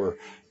Presbyterians were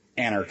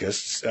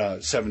anarchists,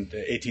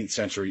 18th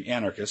century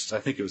anarchists. I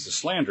think it was a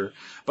slander,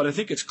 but I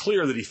think it's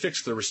clear that he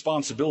fixed the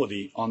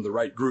responsibility on the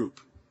right group.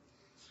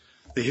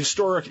 The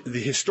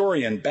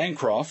historian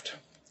Bancroft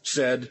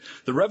said,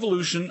 the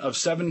revolution of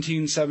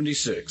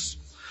 1776,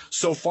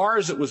 so far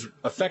as it was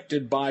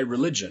affected by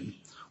religion,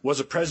 was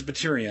a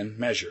Presbyterian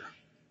measure.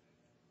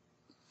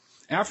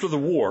 After the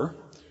war,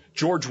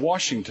 George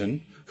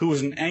Washington, who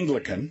was an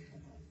Anglican,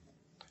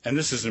 And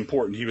this is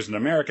important. He was an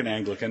American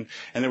Anglican,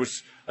 and there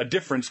was a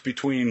difference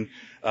between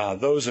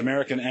those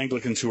American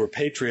Anglicans who were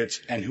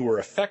patriots and who were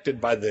affected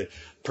by the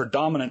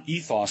predominant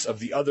ethos of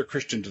the other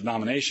Christian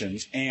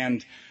denominations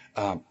and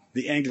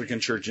the Anglican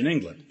Church in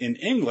England. In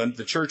England,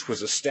 the church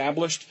was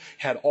established,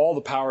 had all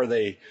the power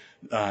they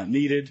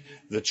needed.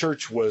 The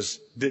church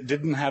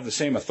didn't have the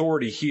same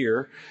authority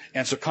here,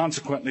 and so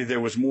consequently there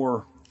was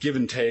more give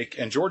and take.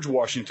 And George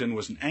Washington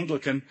was an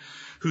Anglican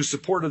who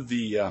supported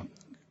the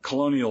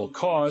colonial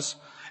cause.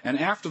 And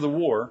after the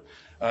war,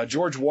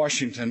 George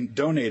Washington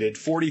donated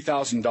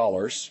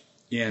 $40,000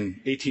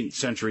 in 18th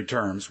century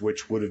terms,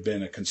 which would have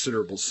been a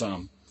considerable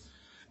sum,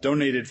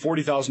 donated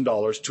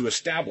 $40,000 to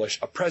establish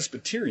a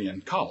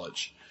Presbyterian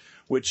college,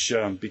 which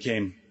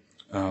became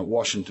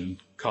Washington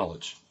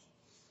College.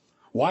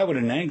 Why would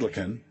an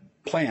Anglican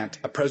plant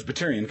a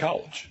Presbyterian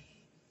college?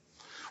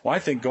 Well, I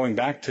think going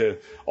back to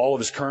all of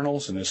his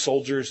colonels and his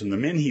soldiers and the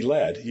men he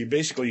led, you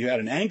had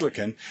an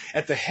Anglican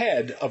at the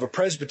head of a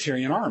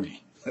Presbyterian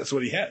army. That's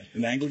what he had,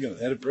 an Anglican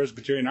head of a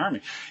Presbyterian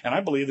army. And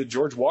I believe that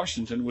George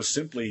Washington was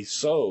simply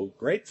so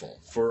grateful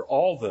for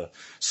all the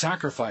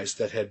sacrifice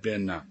that had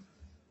been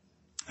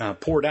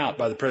poured out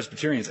by the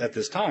Presbyterians at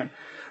this time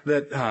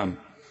that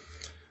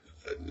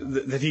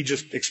he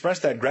just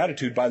expressed that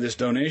gratitude by this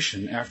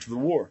donation after the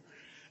war.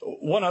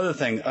 One other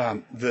thing,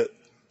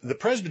 the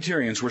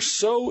Presbyterians were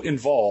so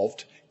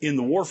involved in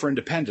the War for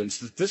Independence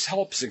that this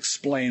helps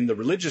explain the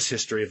religious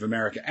history of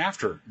America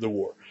after the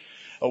war.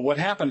 What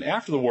happened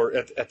after the war,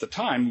 at the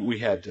time, we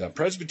had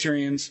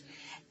Presbyterians,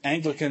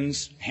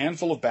 Anglicans, a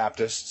handful of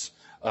Baptists,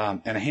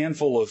 and a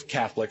handful of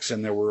Catholics,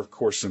 and there were, of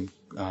course, some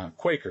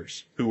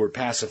Quakers who were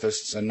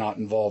pacifists and not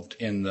involved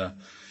in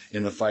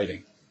the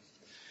fighting.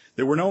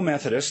 There were no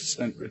Methodists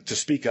to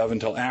speak of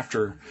until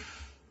after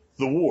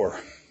the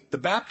war. The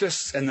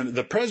Baptists and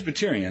the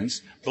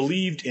Presbyterians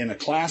believed in a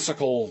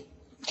classical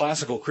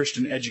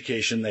Christian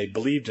education. They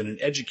believed in an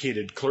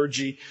educated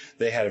clergy.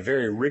 They had a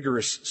very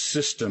rigorous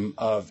system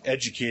of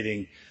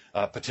educating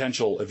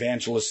potential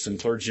evangelists and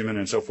clergymen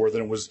and so forth,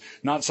 and it was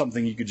not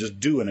something you could just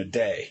do in a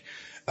day.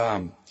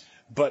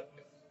 But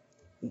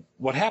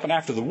what happened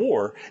after the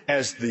war,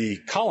 as the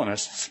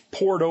colonists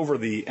poured over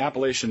the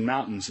Appalachian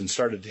Mountains and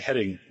started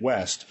heading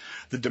west,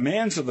 the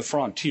demands of the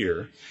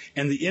frontier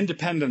and the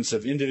independence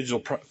of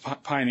individual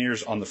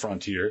pioneers on the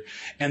frontier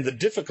and the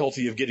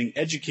difficulty of getting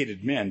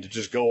educated men to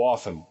just go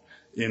off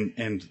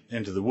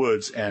into the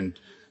woods and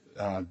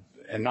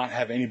not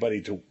have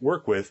anybody to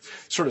work with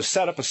sort of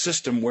set up a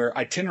system where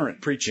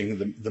itinerant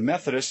preaching, the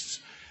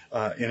Methodists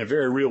in a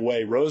very real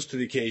way rose to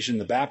the occasion.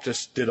 The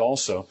Baptists did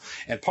also.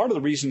 And part of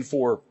the reason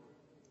for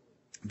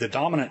the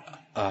dominant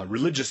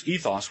religious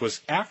ethos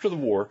was after the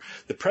war,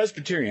 the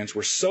Presbyterians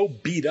were so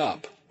beat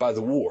up by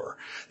the war.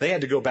 They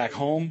had to go back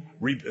home,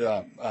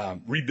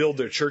 rebuild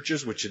their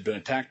churches, which had been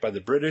attacked by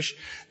the British.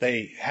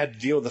 They had to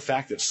deal with the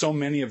fact that so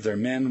many of their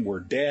men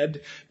were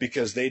dead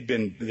because they'd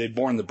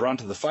borne the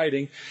brunt of the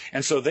fighting.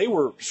 And so they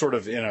were sort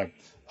of in a,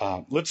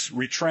 let's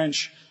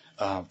retrench,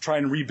 try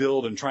and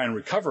rebuild and try and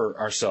recover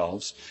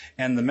ourselves.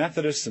 And the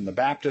Methodists and the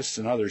Baptists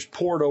and others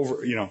poured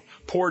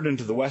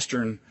into the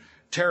Western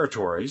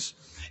territories.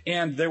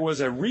 And there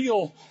was a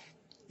real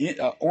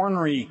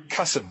ornery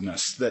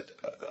cussedness that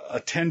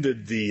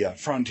attended the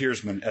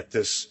frontiersmen at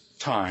this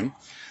time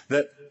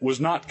that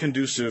was not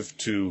conducive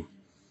to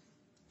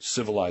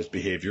civilized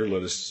behavior,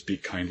 let us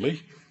speak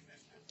kindly.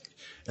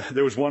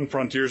 There was one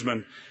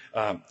frontiersman,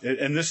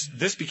 and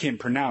this became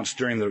pronounced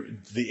during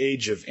the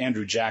age of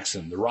Andrew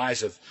Jackson, the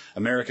rise of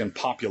American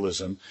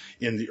populism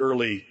in the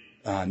early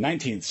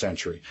 19th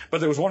century. But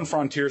there was one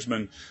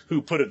frontiersman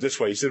who put it this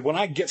way. He said, "When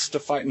I gets to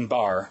fighting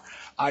bar,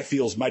 I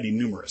feels mighty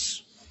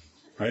numerous."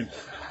 Right?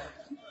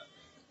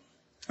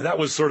 That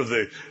was sort of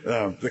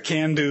the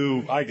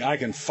can-do, I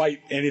can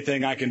fight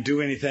anything, I can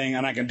do anything,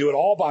 and I can do it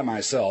all by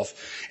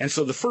myself. And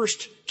so the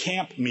first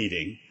camp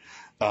meeting,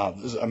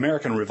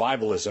 American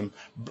revivalism,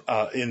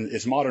 in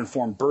its modern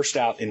form, burst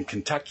out in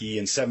Kentucky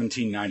in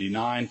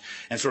 1799,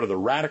 and sort of the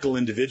radical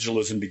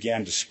individualism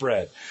began to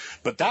spread.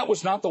 But that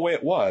was not the way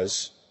it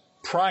was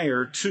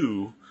prior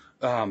to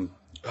the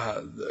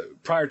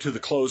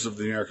close of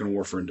the American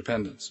War for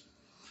Independence.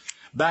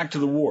 Back to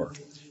the war.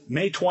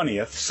 May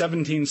 20th,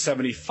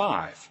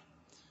 1775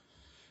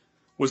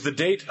 was the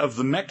date of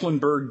the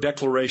Mecklenburg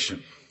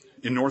Declaration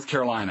in North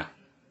Carolina.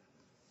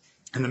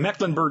 And the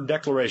Mecklenburg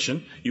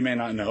Declaration, you may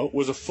not know,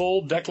 was a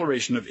full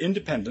declaration of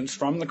independence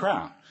from the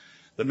Crown.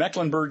 The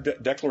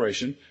Mecklenburg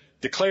Declaration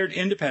declared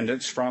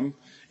independence from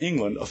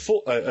England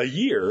a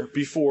year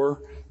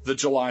before the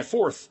July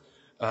 4th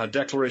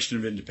Declaration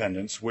of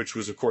Independence, which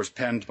was, of course,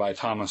 penned by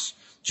Thomas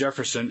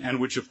Jefferson and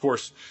which, of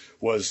course,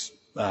 was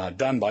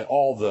done by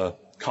all the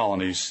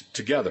colonies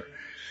together.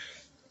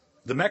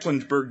 The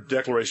Mecklenburg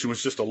Declaration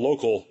was just a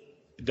local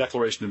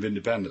Declaration of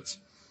Independence.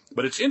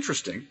 But it's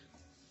interesting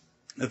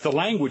that the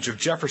language of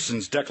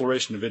Jefferson's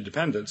Declaration of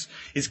Independence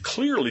is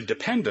clearly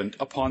dependent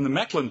upon the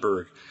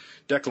Mecklenburg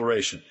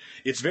Declaration.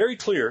 It's very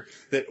clear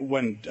that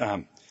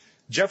when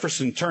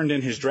Jefferson turned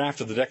in his draft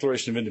of the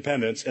Declaration of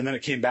Independence, and then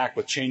it came back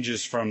with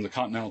changes from the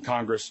Continental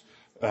Congress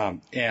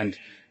And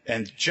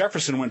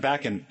Jefferson went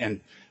back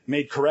and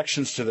made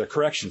corrections to their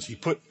corrections. He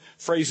put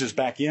phrases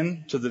back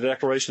into the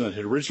Declaration that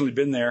had originally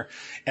been there,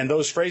 and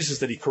those phrases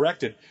that he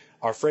corrected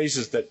are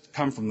phrases that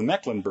come from the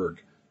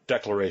Mecklenburg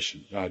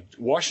Declaration.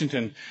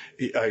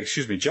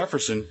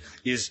 Jefferson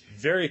is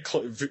very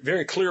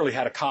clearly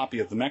had a copy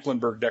of the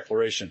Mecklenburg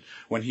Declaration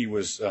when he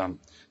was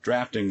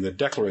drafting the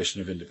Declaration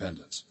of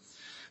Independence.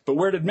 But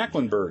where did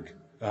Mecklenburg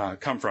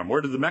come from?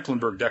 Where did the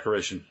Mecklenburg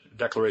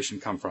Declaration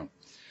come from?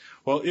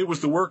 Well, it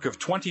was the work of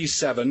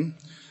 27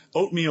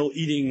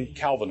 oatmeal-eating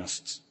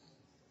Calvinists.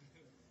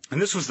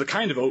 And this was the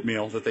kind of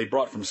oatmeal that they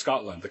brought from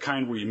Scotland, the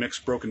kind where you mix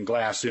broken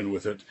glass in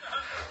with it.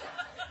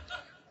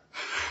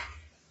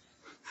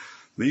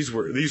 These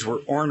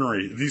were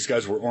ornery. These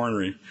guys were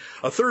ornery.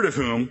 A third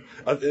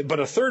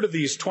of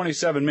these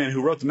 27 men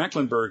who wrote the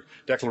Mecklenburg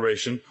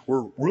Declaration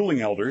were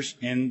ruling elders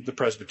in the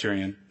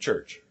Presbyterian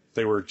Church.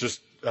 They were just,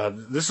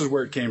 this is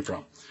where it came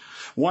from.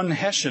 One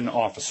Hessian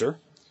officer,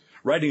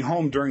 writing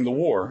home during the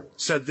war,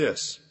 said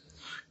this: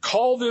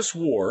 "Call this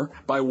war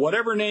by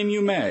whatever name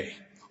you may,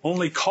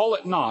 only call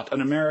it not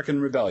an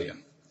American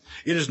rebellion.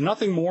 It is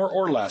nothing more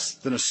or less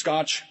than a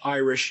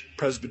Scotch-Irish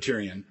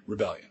Presbyterian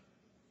rebellion."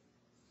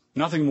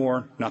 Nothing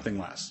more, nothing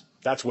less.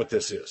 That's what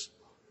this is.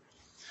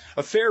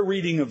 A fair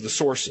reading of the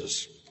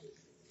sources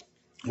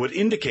would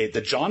indicate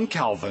that John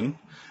Calvin,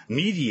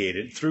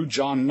 mediated through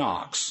John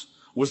Knox,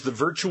 was the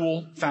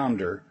virtual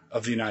founder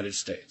of the United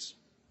States.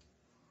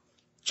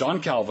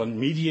 John Calvin,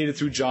 mediated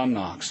through John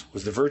Knox,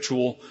 was the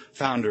virtual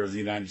founder of the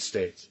United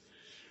States.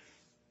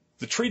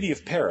 The Treaty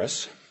of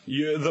Paris,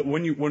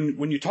 when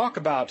you talk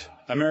about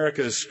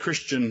America's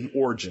Christian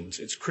origins,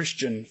 its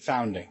Christian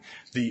founding,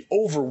 the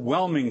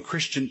overwhelming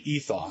Christian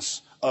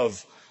ethos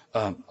of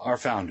our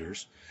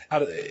founders,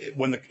 at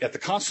the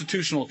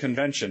Constitutional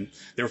Convention,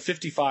 there were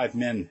 55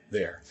 men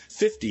there.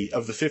 50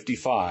 of the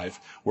 55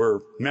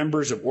 were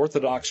members of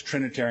Orthodox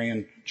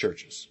Trinitarian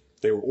churches.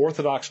 They were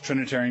Orthodox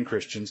Trinitarian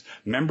Christians,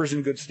 members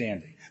in good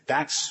standing.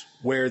 That's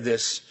where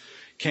this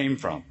came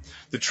from.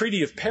 The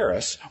Treaty of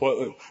Paris,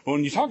 well,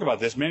 when you talk about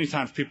this, many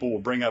times people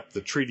will bring up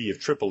the Treaty of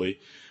Tripoli,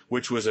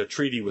 which was a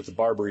treaty with the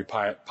Barbary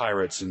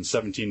pirates in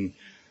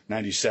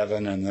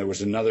 1797, and there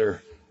was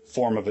another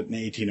form of it in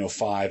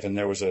 1805, and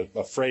there was a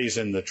phrase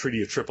in the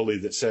Treaty of Tripoli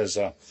that says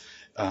that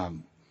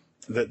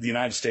the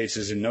United States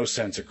is in no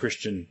sense a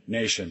Christian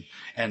nation.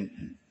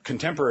 And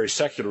contemporary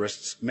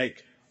secularists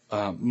make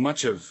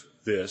much of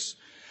this,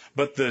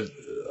 but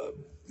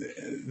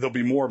there'll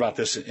be more about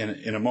this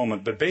in a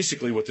moment. But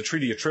basically, with the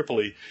Treaty of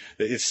Tripoli,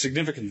 it's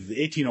significant that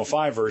the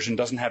 1805 version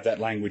doesn't have that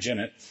language in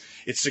it.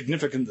 It's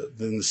significant that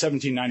in the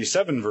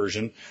 1797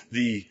 version,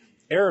 the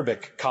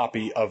Arabic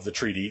copy of the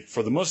treaty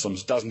for the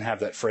Muslims doesn't have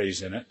that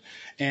phrase in it.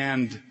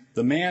 And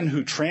the man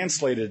who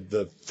translated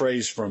the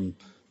phrase from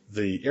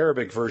the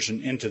Arabic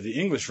version into the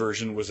English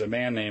version was a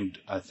man named,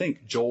 I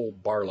think, Joel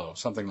Barlow,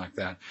 something like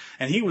that.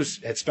 And he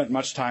had spent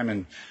much time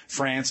in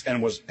France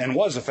and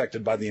was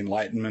affected by the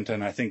Enlightenment,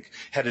 and I think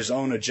had his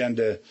own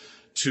agenda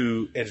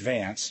to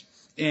advance,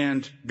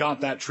 and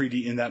got that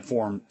treaty in that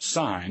form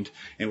signed.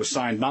 It was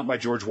signed not by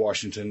George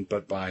Washington,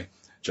 but by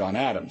John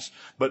Adams.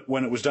 But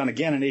when it was done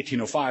again in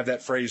 1805,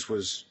 that phrase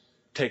was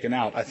taken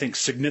out, I think,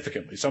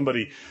 significantly.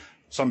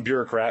 Some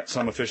bureaucrat,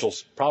 some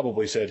officials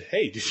probably said,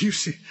 "Hey, did you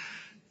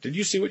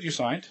see what you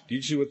signed? Did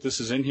you see what this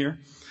is in here?"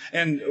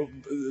 And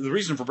the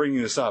reason for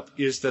bringing this up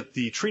is that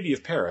the Treaty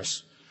of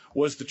Paris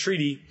was the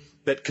treaty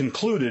that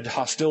concluded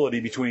hostility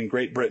between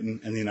Great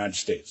Britain and the United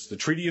States. The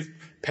Treaty of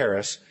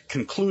Paris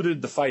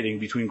concluded the fighting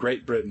between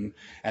Great Britain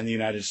and the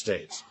United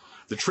States.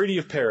 The Treaty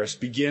of Paris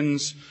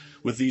begins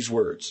with these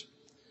words: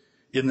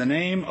 "In the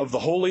name of the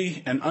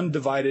Holy and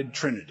Undivided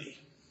Trinity."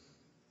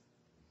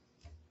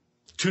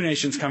 Two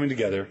nations coming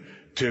together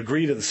to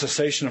agree to the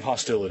cessation of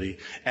hostility,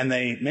 and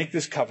they make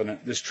this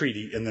covenant, this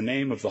treaty, in the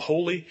name of the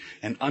Holy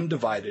and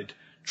Undivided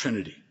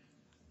Trinity.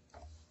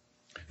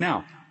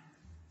 Now,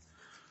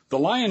 the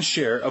lion's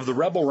share of the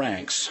rebel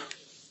ranks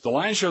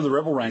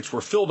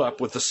were filled up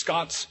with the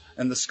Scots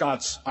and the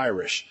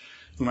Scots-Irish,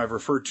 whom I've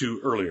referred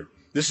to earlier.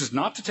 This is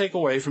not to take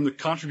away from the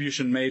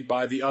contribution made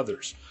by the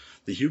others.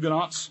 The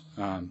Huguenots,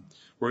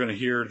 we're going to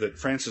hear that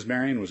Francis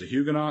Marion was a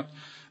Huguenot,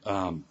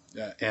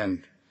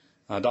 and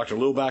Dr.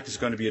 Lilbach is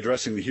going to be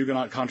addressing the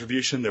Huguenot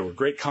contribution. There were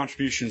great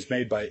contributions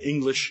made by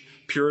English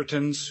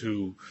Puritans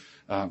who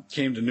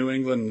came to New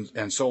England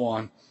and so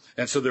on.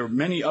 And so there were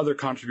many other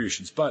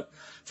contributions. But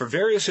for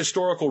various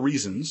historical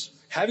reasons,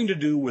 having to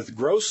do with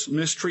gross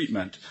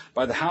mistreatment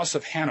by the House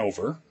of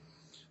Hanover,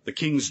 the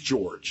King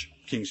George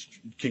I,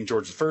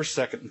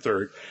 Second, and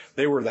Third,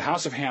 they were the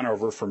House of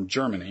Hanover from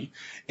Germany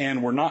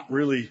and were not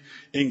really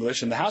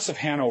English. And the House of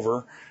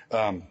Hanover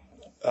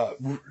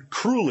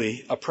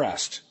cruelly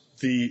oppressed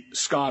the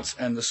Scots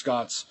and the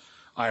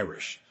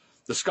Scots-Irish.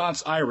 The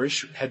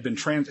Scots-Irish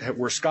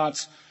were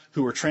Scots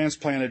who were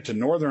transplanted to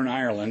Northern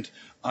Ireland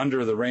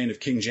under the reign of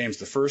King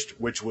James I,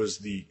 which was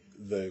the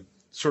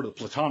sort of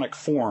Platonic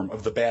form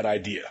of the bad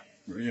idea.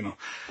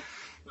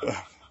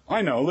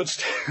 I know.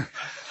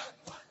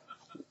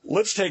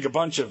 let's take a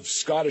bunch of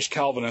Scottish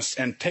Calvinists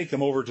and take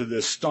them over to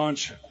this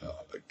staunch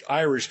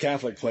Irish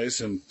Catholic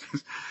place and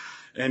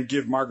and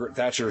give Margaret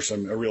Thatcher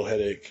a real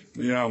headache,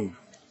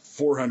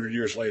 400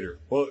 years later.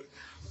 Well,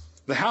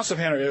 the House of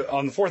Hanover,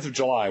 on the 4th of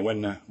July,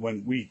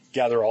 when we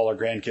gather all our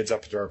grandkids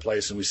up to our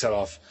place and we set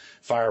off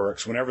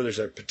fireworks, whenever there's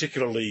a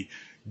particularly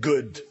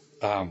good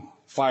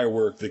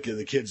firework, the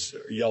kids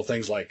yell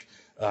things like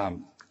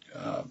 "Down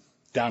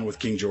with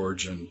King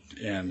George,"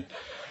 and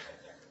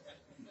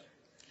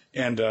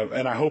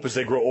I hope as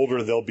they grow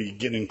older they'll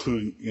begin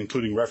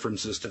including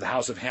references to the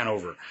House of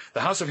Hanover.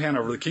 The House of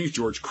Hanover, the King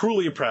George,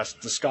 cruelly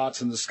oppressed the Scots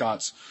and the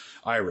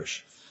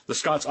Scots-Irish. The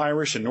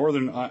Scots-Irish in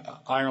Northern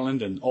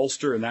Ireland and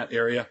Ulster in that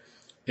area,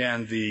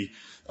 and the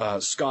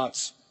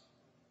Scots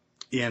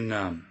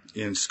in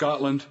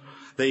Scotland.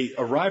 They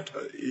arrived.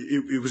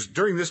 It was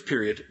during this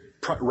period,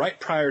 right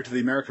prior to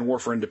the American War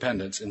for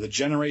Independence, in the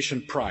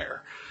generation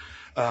prior,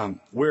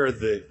 where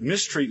the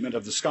mistreatment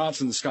of the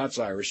Scots and the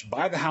Scots-Irish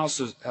by the House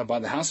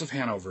of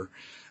Hanover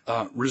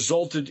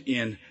resulted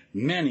in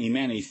many,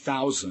 many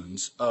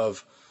thousands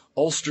of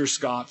Ulster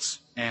Scots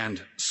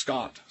and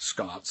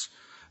Scots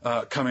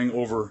coming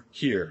over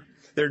here.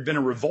 There had been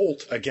a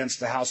revolt against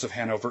the House of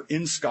Hanover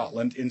in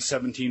Scotland in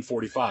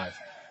 1745,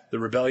 the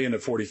Rebellion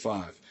of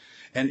 45.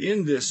 And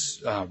in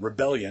this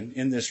rebellion,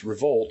 in this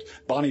revolt,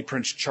 Bonnie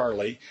Prince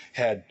Charlie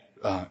had,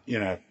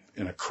 in a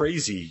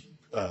crazy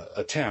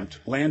attempt,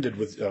 landed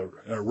with a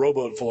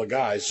rowboat full of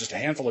guys, just a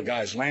handful of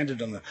guys,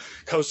 landed on the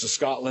coast of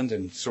Scotland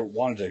and sort of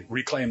wanted to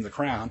reclaim the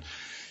crown,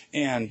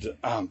 and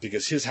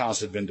because his house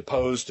had been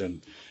deposed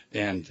and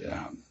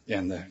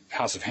the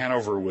House of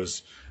Hanover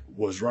was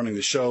running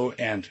the show,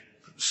 and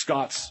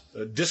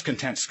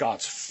discontent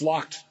Scots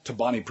flocked to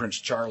Bonnie Prince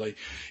Charlie,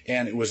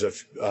 and it was a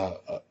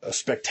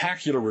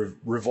spectacular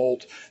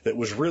revolt that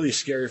was really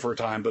scary for a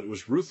time, but it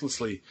was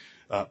ruthlessly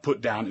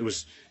put down.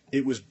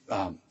 It was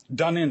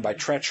done in by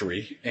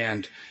treachery,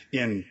 and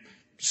in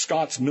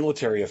Scots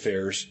military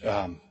affairs,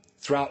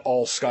 throughout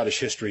all Scottish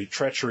history,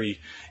 treachery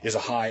is a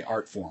high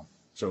art form.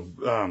 So,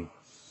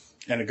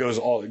 and it goes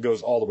all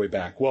the way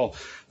back. Well,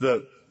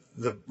 the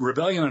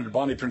rebellion under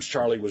Bonnie Prince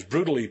Charlie was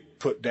brutally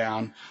put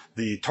down.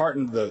 The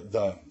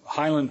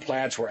Highland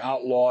plaids were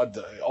outlawed.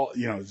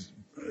 A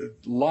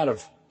lot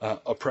of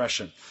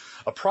oppression.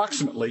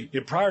 Approximately,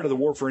 prior to the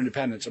War for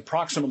Independence,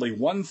 approximately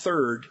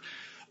 1/3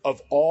 of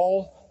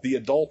all the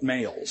adult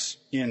males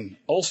in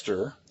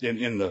Ulster,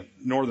 in the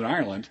Northern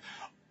Ireland,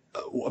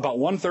 about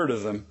 1/3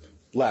 of them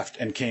left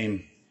and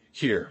came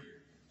here.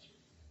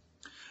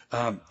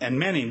 And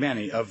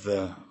many of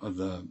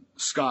the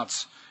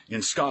Scots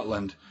in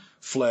Scotland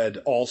fled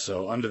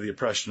also under the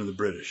oppression of the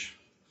British.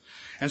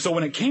 And so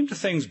when it came to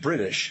things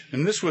British,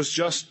 and this was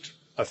just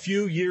a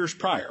few years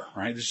prior,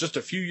 right? It's just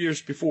a few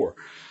years before,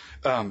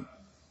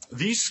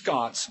 these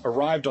Scots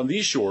arrived on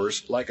these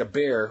shores like a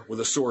bear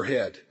with a sore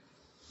head.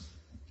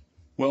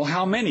 Well,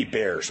 how many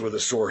bears with a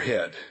sore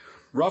head?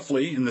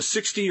 Roughly, in the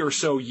 60 or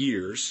so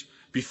years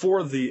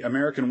before the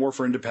American War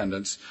for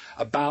Independence,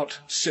 about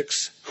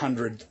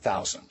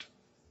 600,000.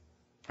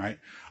 Right?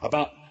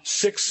 About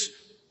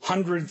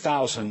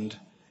 600,000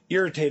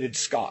 irritated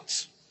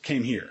Scots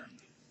came here.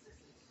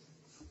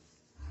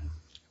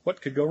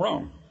 What could go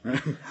wrong?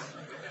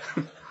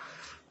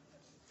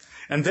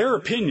 And their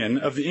opinion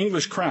of the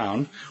English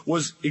crown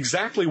was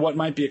exactly what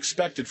might be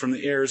expected from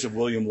the heirs of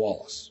William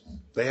Wallace.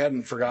 They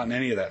hadn't forgotten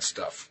any of that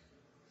stuff.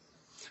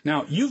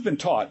 Now, you've been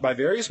taught by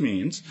various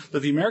means that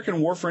the American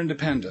War for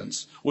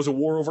Independence was a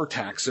war over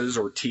taxes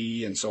or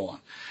tea and so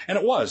on. And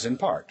it was, in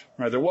part.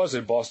 Right? There was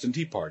a Boston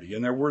Tea Party,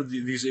 and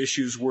these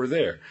issues were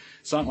there.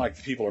 It's not like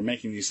the people are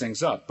making these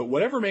things up. But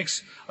whatever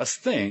makes us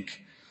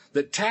think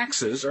that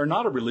taxes are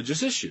not a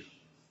religious issue?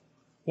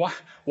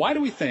 Why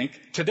do we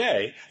think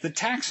today that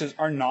taxes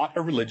are not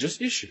a religious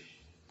issue?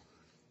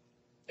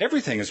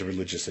 Everything is a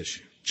religious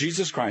issue.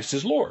 Jesus Christ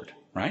is Lord,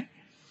 right?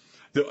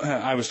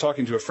 I was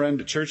talking to a friend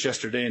at church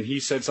yesterday, and he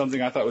said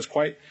something I thought was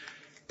quite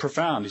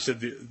profound. He said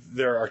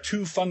there are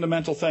two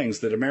fundamental things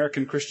that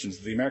American Christians,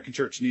 the American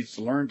church, needs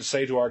to learn to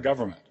say to our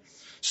government.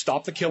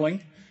 Stop the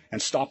killing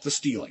and stop the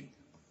stealing.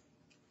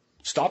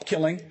 Stop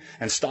killing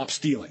and stop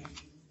stealing.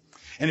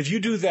 And if you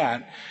do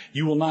that,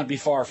 you will not be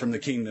far from the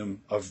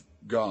kingdom of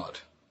God.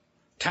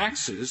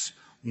 Taxes,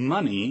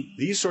 money,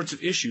 these sorts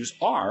of issues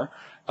are,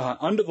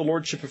 under the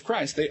lordship of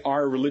Christ, they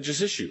are a religious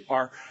issue.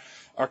 Our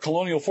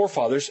colonial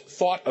forefathers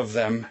thought of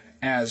them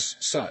as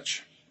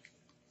such.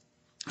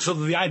 So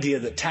the idea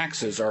that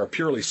taxes are a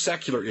purely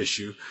secular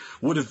issue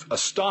would have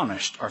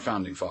astonished our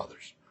founding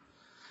fathers.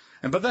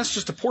 But that's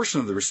just a portion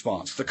of the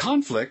response. The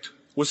conflict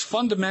was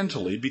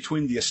fundamentally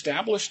between the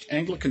established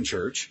Anglican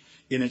Church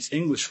in its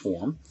English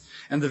form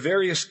and the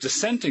various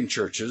dissenting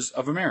churches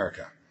of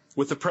America,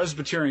 with the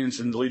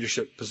Presbyterians in the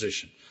leadership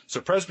position. So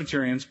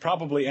Presbyterians,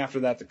 probably after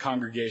that the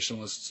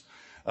Congregationalists,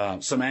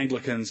 some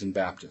Anglicans and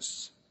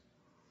Baptists.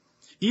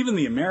 Even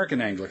the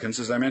American Anglicans,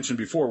 as I mentioned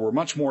before, were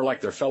much more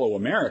like their fellow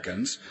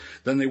Americans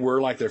than they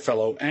were like their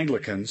fellow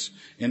Anglicans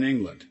in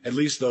England, at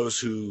least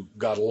those who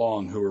got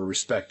along, who were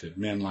respected,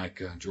 men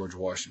like George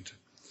Washington.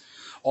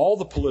 All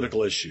the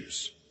political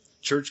issues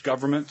church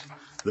government,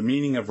 the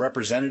meaning of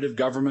representative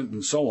government,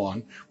 and so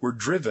on, were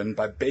driven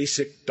by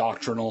basic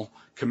doctrinal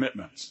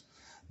commitments.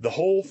 The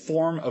whole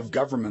form of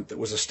government that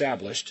was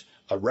established,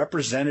 a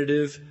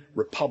representative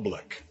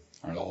republic,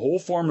 or the whole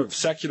form of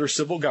secular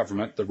civil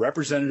government, the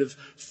representative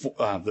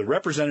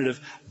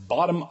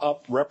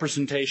bottom-up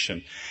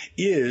representation,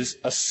 is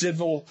a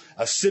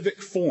civic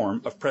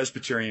form of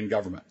Presbyterian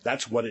government.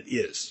 That's what it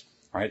is,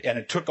 right? And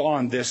it took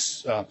on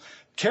this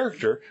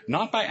character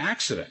not by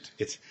accident.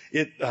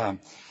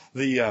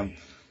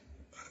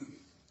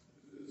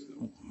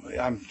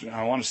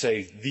 I want to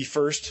say the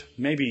first,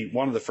 maybe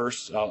one of the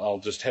first, I'll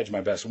just hedge my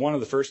bets. One of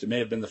the first, it may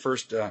have been the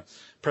first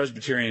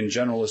Presbyterian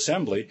General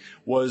Assembly,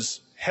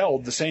 was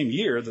held the same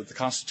year that the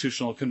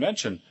Constitutional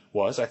Convention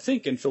was, I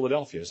think in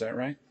Philadelphia. Is that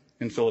right?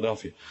 In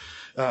Philadelphia.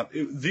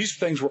 These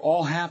things were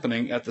all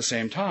happening at the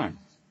same time.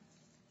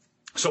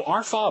 So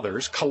our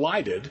fathers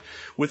collided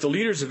with the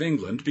leaders of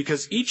England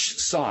because each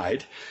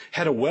side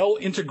had a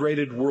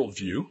well-integrated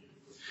worldview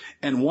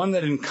and one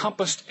that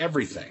encompassed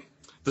everything.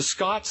 The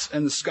Scots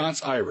and the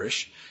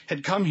Scots-Irish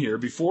had come here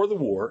before the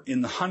war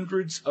in the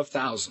hundreds of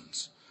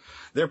thousands.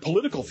 Their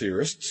political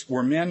theorists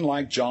were men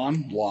like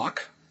John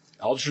Locke,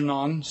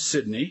 Algernon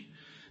Sidney,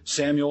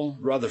 Samuel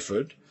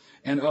Rutherford,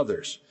 and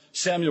others.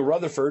 Samuel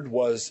Rutherford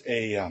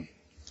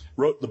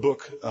wrote the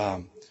book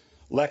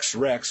Lex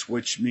Rex,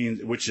 which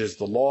is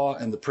the law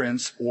and the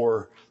prince,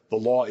 or the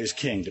law is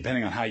king,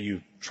 depending on how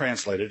you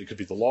translate it. It could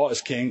be the law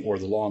is king or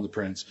the law and the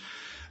prince.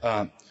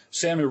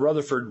 Samuel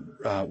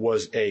Rutherford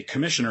was a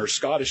commissioner,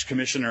 Scottish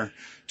commissioner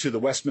to the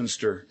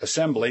Westminster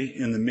Assembly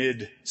in the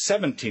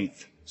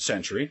mid-17th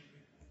century.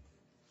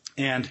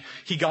 And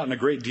he got in a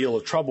great deal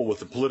of trouble with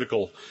the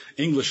political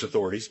English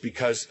authorities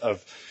because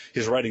of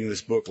his writing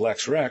this book,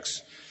 Lex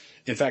Rex.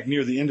 In fact,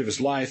 near the end of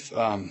his life,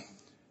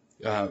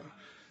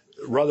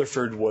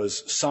 Rutherford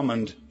was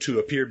summoned to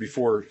appear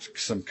before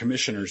some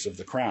commissioners of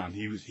the Crown.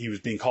 He was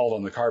being called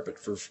on the carpet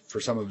for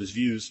some of his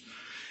views.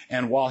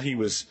 And while he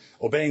was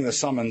obeying the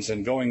summons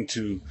and going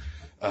to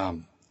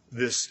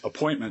this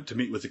appointment to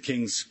meet with the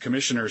king's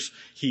commissioners,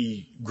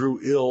 he grew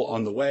ill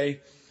on the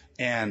way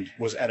and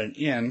was at an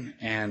inn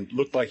and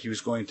looked like he was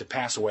going to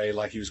pass away,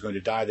 like he was going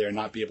to die there and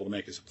not be able to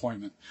make his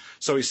appointment.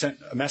 So he sent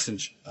a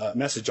message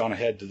on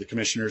ahead to the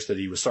commissioners that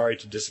he was sorry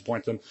to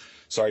disappoint them,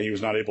 sorry he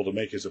was not able to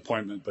make his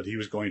appointment, but he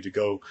was going to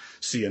go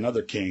see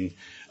another king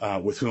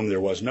with whom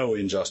there was no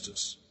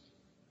injustice.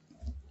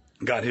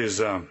 Got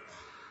his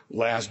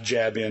last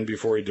jab in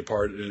before he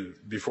departed.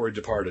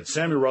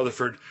 Samuel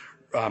Rutherford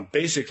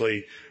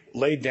basically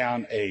laid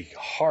down a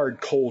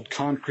hard, cold,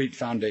 concrete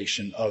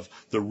foundation of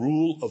the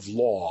rule of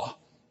law,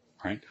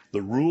 right?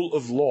 The rule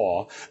of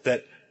law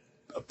that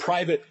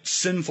private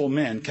sinful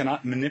men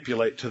cannot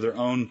manipulate to their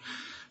own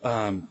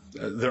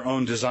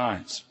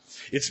designs.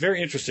 It's very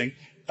interesting.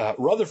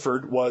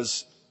 Rutherford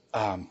was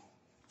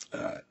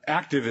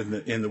active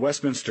in the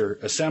Westminster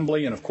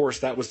Assembly, and of course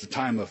that was the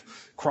time of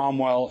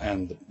Cromwell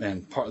and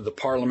the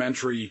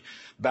parliamentary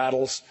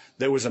battles.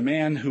 There was a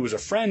man who was a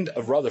friend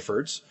of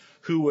Rutherford's,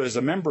 who was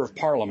a member of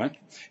Parliament,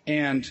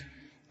 and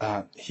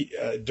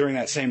during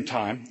that same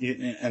time,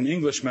 an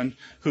Englishman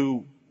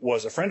who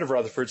was a friend of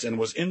Rutherford's and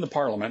was in the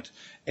Parliament,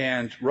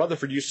 and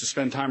Rutherford used to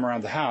spend time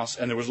around the house,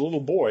 and there was a little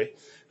boy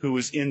who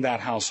was in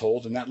that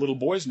household, and that little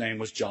boy's name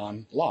was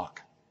John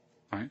Locke.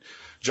 Right?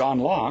 John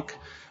Locke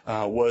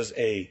was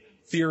a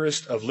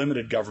theorist of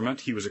limited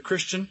government. He was a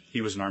Christian.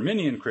 He was an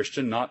Arminian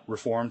Christian, not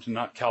Reformed,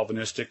 not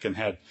Calvinistic, and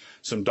had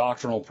some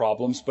doctrinal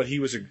problems. But he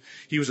was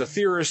a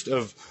theorist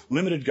of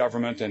limited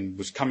government and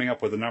was coming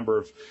up with a number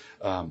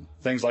of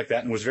things like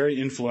that, and was very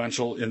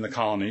influential in the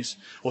colonies.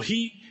 Well,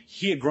 he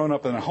had grown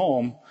up in a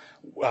home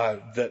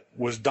that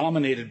was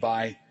dominated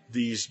by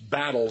these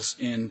battles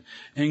in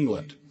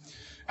England.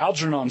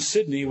 Algernon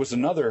Sidney was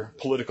another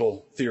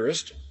political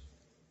theorist,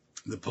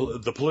 the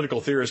political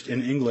theorist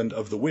in England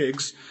of the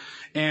Whigs.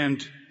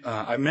 And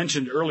I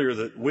mentioned earlier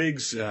that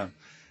Whigs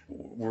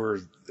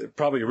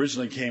probably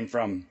originally came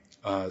from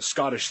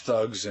Scottish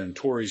thugs, and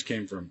Tories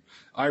came from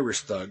Irish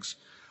thugs.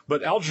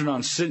 But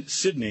Algernon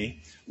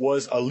Sidney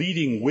was a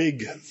leading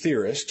Whig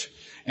theorist,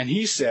 and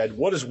he said,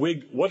 what does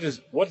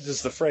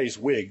the phrase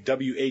Whig,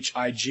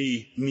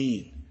 W-H-I-G,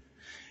 mean?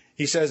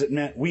 He says it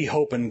meant we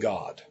hope in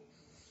God.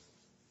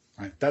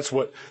 Right? That's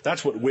what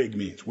Whig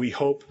means. We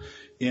hope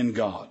in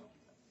God.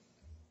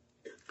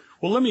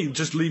 Well, let me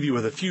just leave you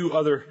with a few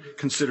other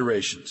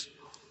considerations.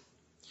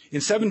 In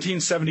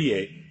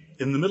 1778,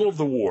 in the middle of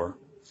the war,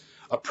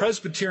 a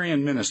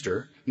Presbyterian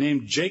minister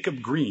named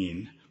Jacob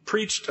Green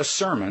preached a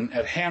sermon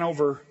at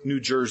Hanover, New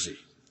Jersey.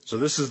 So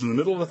this is in the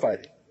middle of the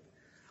fighting.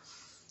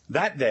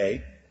 That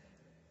day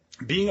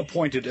being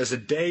appointed as a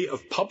day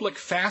of public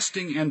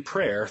fasting and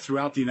prayer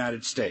throughout the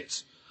United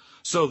States.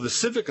 So the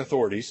civic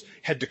authorities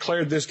had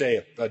declared this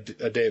day a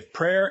day of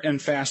prayer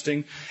and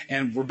fasting,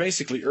 and were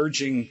basically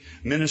urging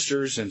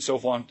ministers and so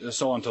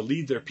on to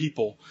lead their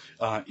people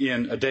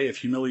in a day of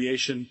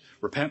humiliation,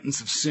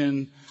 repentance of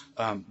sin,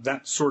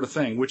 that sort of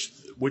thing,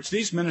 which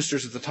these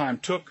ministers at the time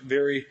took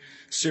very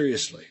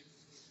seriously.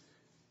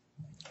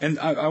 And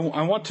I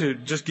want to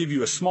just give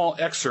you a small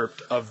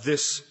excerpt of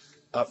this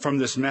from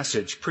this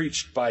message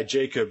preached by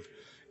Jacob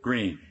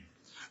Green.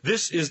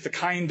 This is the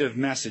kind of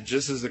message,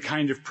 this is the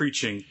kind of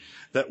preaching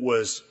that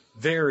was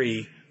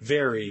very,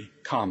 very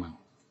common.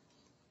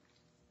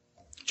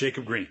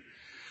 Jacob Green.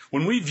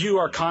 When we view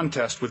our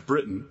contest with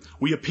Britain,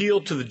 we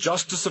appeal to the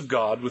justice of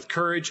God with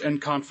courage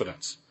and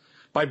confidence.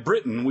 By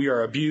Britain, we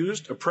are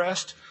abused,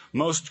 oppressed,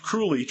 most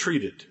cruelly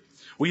treated.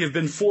 We have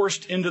been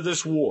forced into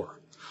this war.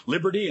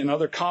 Liberty and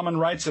other common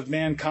rights of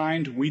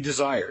mankind we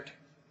desired.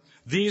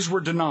 These were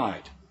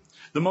denied.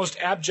 The most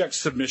abject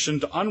submission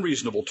to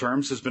unreasonable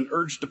terms has been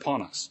urged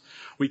upon us.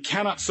 We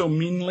cannot so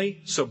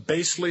meanly, so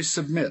basely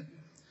submit.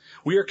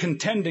 We are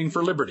contending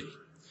for liberty.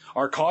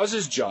 Our cause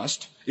is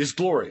just, is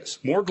glorious,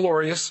 more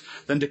glorious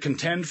than to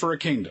contend for a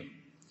kingdom,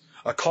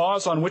 a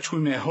cause on which we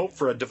may hope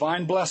for a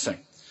divine blessing.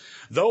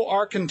 Though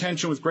our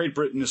contention with Great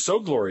Britain is so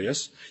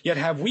glorious, yet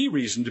have we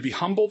reason to be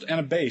humbled and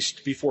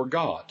abased before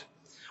God.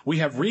 We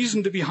have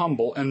reason to be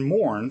humble and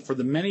mourn for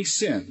the many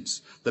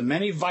sins, the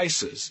many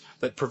vices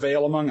that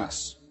prevail among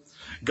us.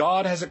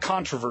 God has a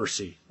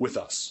controversy with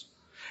us.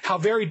 How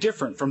very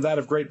different from that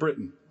of Great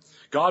Britain.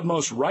 God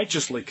most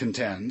righteously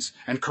contends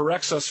and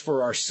corrects us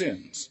for our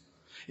sins.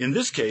 In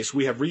this case,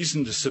 we have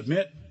reason to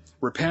submit,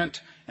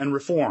 repent, and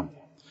reform.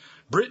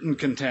 Britain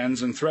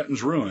contends and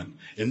threatens ruin.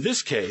 In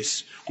this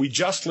case, we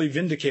justly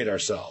vindicate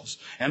ourselves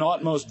and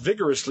ought most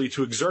vigorously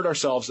to exert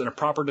ourselves in a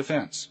proper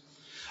defense.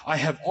 I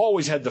have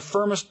always had the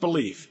firmest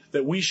belief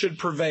that we should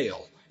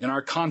prevail in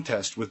our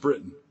contest with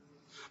Britain.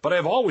 But I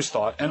have always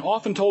thought and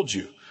often told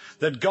you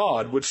that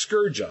God would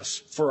scourge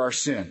us for our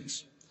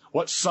sins.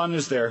 What son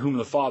is there whom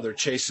the Father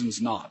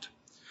chastens not?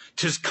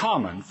 'Tis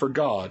common for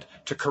God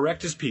to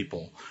correct his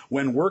people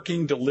when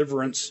working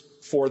deliverance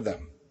for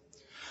them.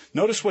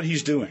 Notice what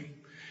he's doing.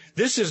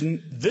 This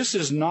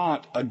is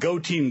not a go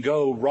team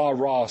go, rah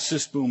rah,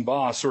 sis boom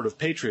bah sort of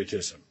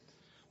patriotism.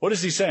 What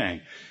is he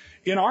saying?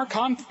 In our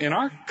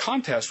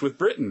contest with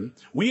Britain,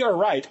 we are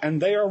right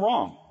and they are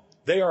wrong.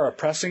 They are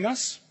oppressing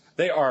us.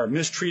 They are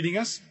mistreating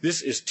us.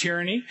 This is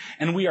tyranny.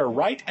 And we are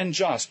right and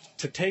just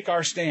to take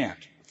our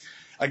stand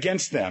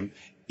against them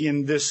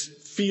in this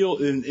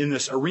field, in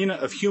this arena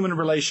of human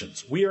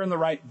relations. We are in the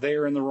right, they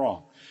are in the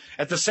wrong.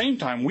 At the same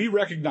time, we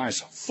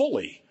recognize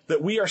fully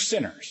that we are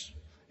sinners.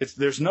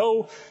 There's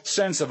no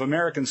sense of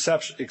American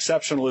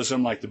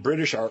exceptionalism like the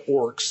British are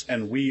orcs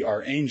and we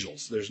are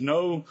angels. There's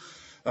no...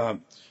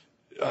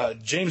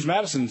 James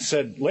Madison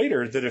said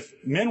later that if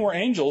men were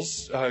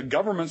angels,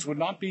 governments would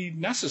not be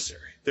necessary.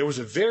 There was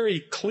a very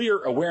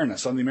clear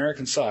awareness on the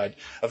American side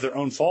of their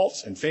own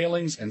faults and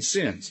failings and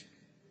sins.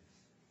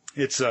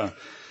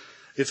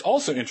 It's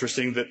also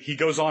interesting that he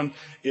goes on,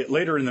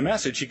 later in the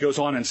message, he goes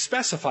on and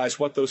specifies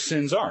what those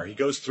sins are. He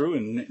goes through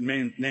and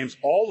names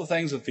all the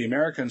things that the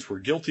Americans were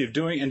guilty of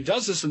doing and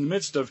does this in the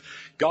midst of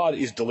God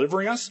is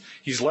delivering us.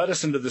 He's led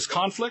us into this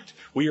conflict.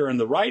 We are in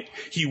the right.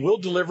 He will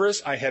deliver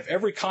us. I have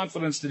every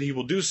confidence that he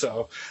will do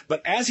so.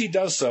 But as he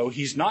does so,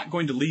 he's not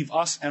going to leave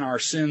us and our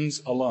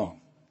sins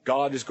alone.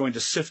 God is going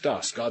to sift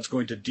us. God's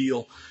going to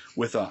deal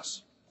with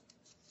us.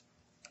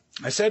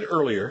 I said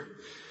earlier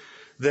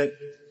that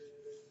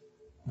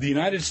the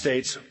United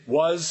States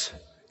was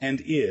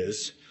and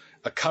is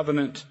a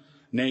covenant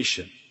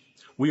nation.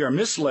 We are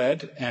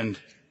misled and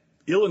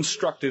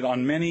ill-instructed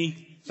on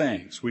many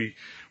things.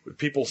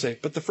 People say,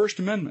 but the First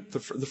Amendment, the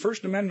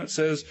First Amendment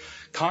says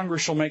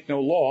Congress shall make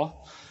no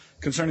law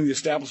concerning the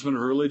establishment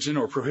of religion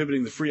or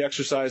prohibiting the free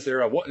exercise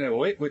thereof.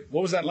 Wait, what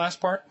was that last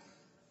part?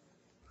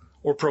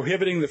 Or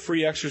prohibiting the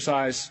free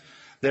exercise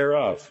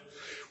thereof.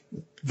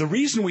 The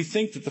reason we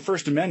think that the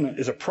First Amendment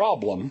is a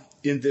problem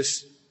in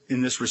this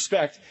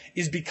respect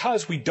is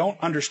because we don't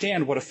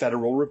understand what a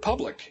federal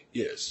republic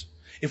is.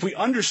 If we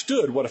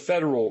understood what a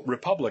federal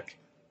republic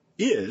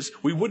is,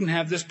 we wouldn't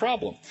have this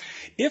problem.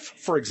 If,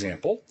 for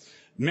example,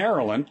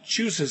 Maryland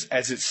chooses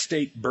as its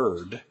state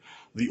bird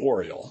the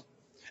oriole,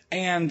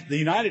 and the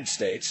United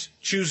States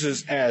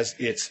chooses as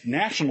its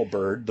national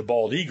bird the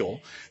bald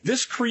eagle,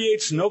 this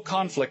creates no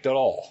conflict at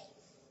all.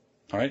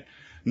 All right?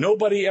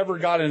 Nobody ever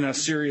got in a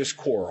serious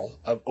quarrel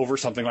over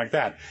something like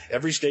that.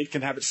 Every state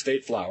can have its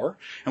state flower,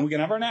 and we can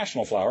have our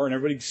national flower, and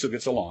everybody still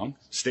gets along.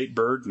 State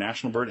bird,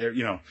 national bird,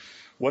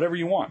 whatever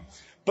you want.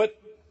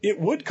 But it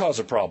would cause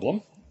a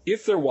problem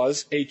if there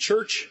was a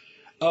church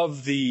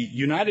of the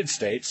United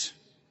States,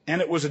 and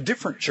it was a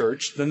different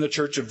church than the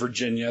Church of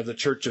Virginia, the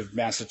Church of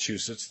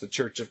Massachusetts, the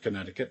Church of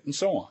Connecticut, and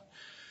so on.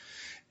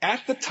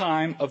 At the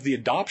time of the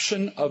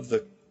adoption of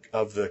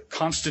the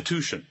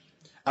Constitution,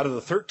 out of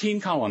the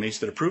 13 colonies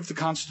that approved the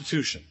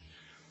Constitution,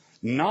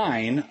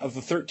 9 of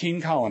the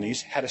 13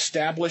 colonies had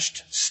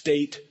established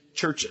state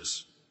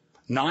churches.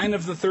 9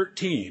 of the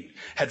 13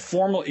 had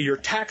your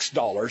tax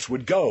dollars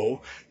would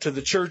go to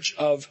the Church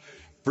of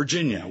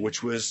Virginia,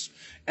 which was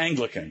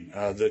Anglican,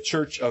 the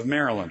Church of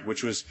Maryland,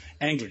 which was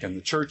Anglican,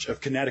 the Church of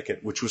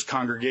Connecticut, which was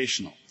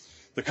Congregational.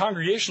 The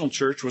Congregational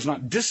Church was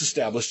not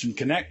disestablished in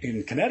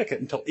Connecticut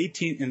until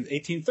in the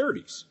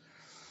 1830s.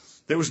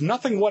 There was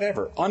nothing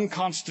whatever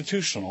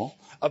unconstitutional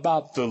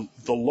about the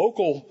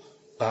local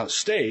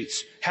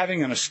states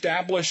having an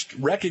established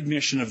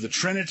recognition of the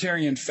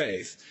Trinitarian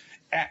faith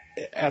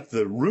at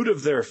the root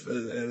of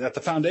at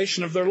the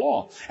foundation of their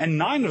law. And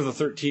 9 of the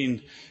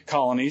 13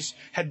 colonies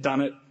had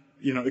done it,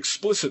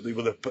 explicitly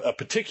with a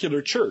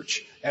particular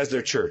church as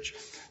their church.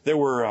 There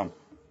were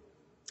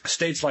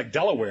states like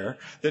Delaware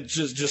that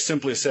just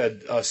simply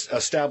said,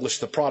 establish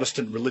the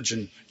Protestant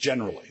religion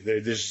generally.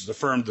 They just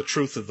affirmed the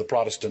truth of the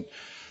Protestant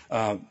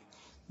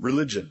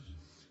religion.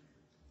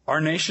 Our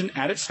nation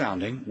at its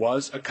founding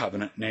was a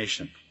covenant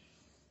nation.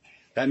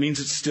 That means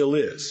it still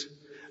is.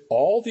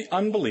 All the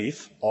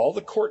unbelief, all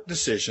the court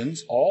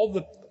decisions, all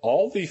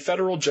the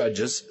federal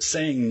judges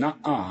saying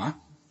 "nuh-uh,"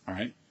 all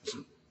right,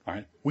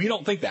 we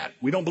don't think that,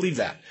 we don't believe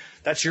that.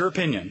 That's your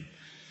opinion.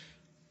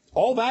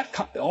 All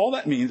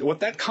that means,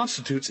 what that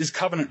constitutes is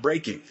covenant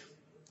breaking.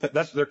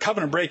 They're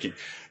covenant breaking.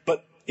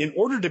 But in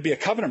order to be a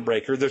covenant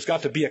breaker, there's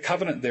got to be a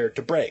covenant there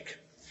to break,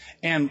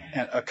 and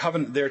a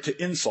covenant there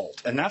to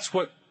insult. And that's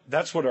what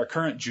our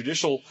current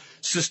judicial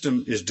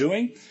system is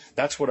doing.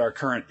 That's what our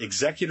current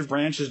executive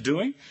branch is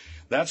doing.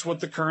 That's what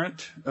the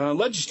current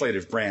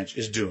legislative branch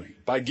is doing.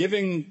 By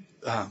giving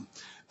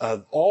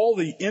all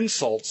the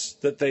insults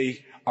that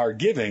they are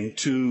giving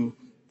to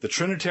the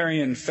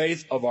Trinitarian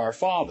faith of our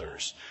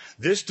fathers,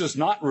 this does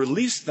not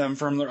release them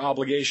from their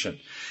obligation.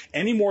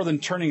 Any more than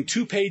turning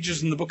 2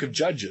 pages in the book of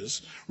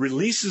Judges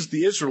releases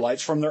the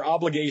Israelites from their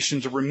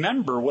obligation to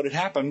remember what had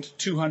happened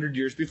 200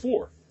 years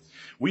before.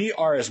 We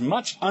are as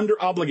much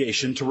under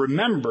obligation to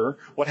remember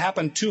what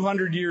happened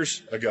 200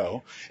 years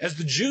ago as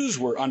the Jews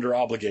were under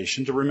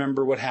obligation to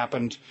remember what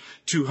happened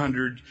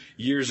 200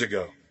 years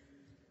ago.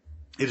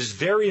 It is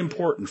very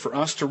important for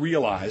us to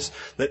realize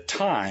that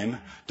time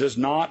does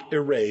not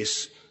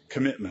erase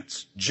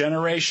commitments.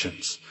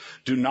 Generations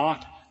do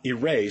not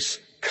erase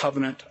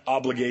covenant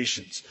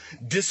obligations.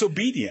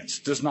 Disobedience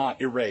does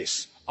not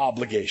erase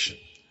obligation.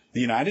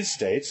 The United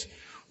States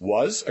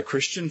was a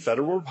Christian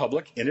federal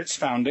republic in its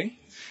founding,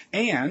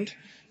 and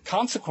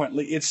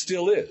consequently, it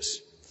still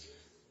is.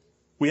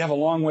 We have a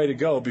long way to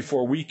go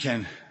before we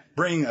can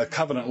bring a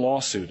covenant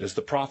lawsuit, as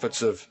the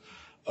prophets of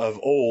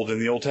old in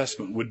the Old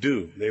Testament would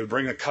do. They would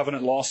bring a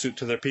covenant lawsuit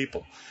to their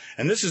people.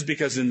 And this is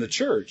because in the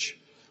church,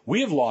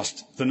 we have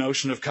lost the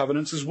notion of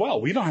covenants as well.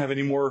 We don't have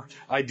any more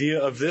idea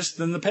of this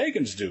than the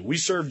pagans do. We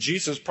serve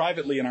Jesus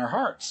privately in our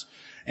hearts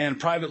and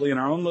privately in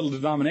our own little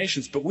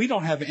denominations, but we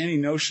don't have any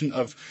notion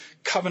of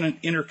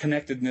covenant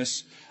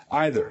interconnectedness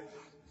either.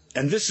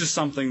 And this is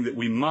something that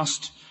we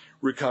must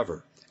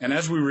recover. And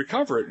as we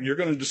recover it, you're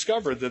going to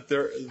discover that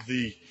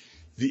the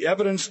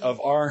evidence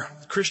of our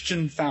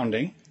Christian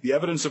founding, the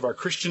evidence of our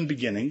Christian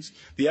beginnings,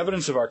 the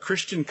evidence of our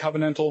Christian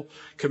covenantal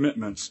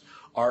commitments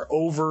are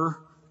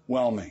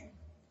overwhelming.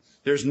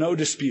 There's no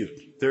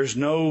dispute. There's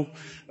no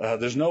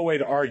way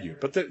to argue.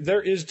 But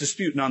there is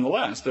dispute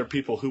nonetheless. There are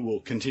people who will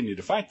continue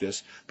to fight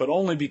this, but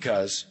only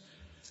because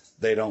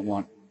they don't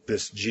want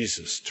this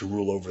Jesus to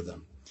rule over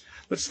them.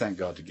 Let's thank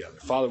God together.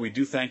 Father, we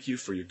do thank you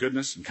for your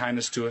goodness and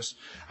kindness to us.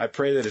 I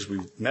pray that as we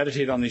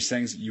meditate on these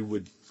things, that you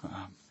would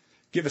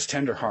give us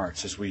tender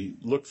hearts as we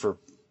look for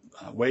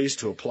ways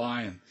to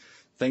apply and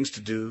things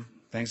to do,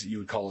 things that you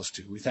would call us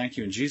to. We thank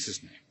you in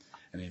Jesus' name,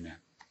 and amen.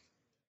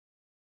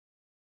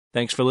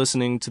 Thanks for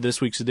listening to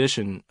this week's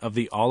edition of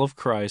the All of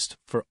Christ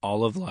for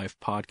All of Life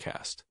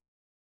podcast.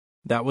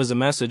 That was a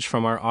message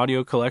from our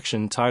audio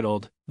collection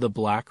titled The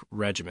Black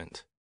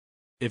Regiment.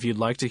 If you'd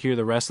like to hear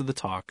the rest of the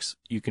talks,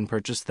 you can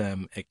purchase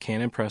them at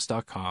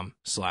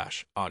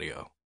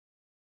canonpress.com/audio.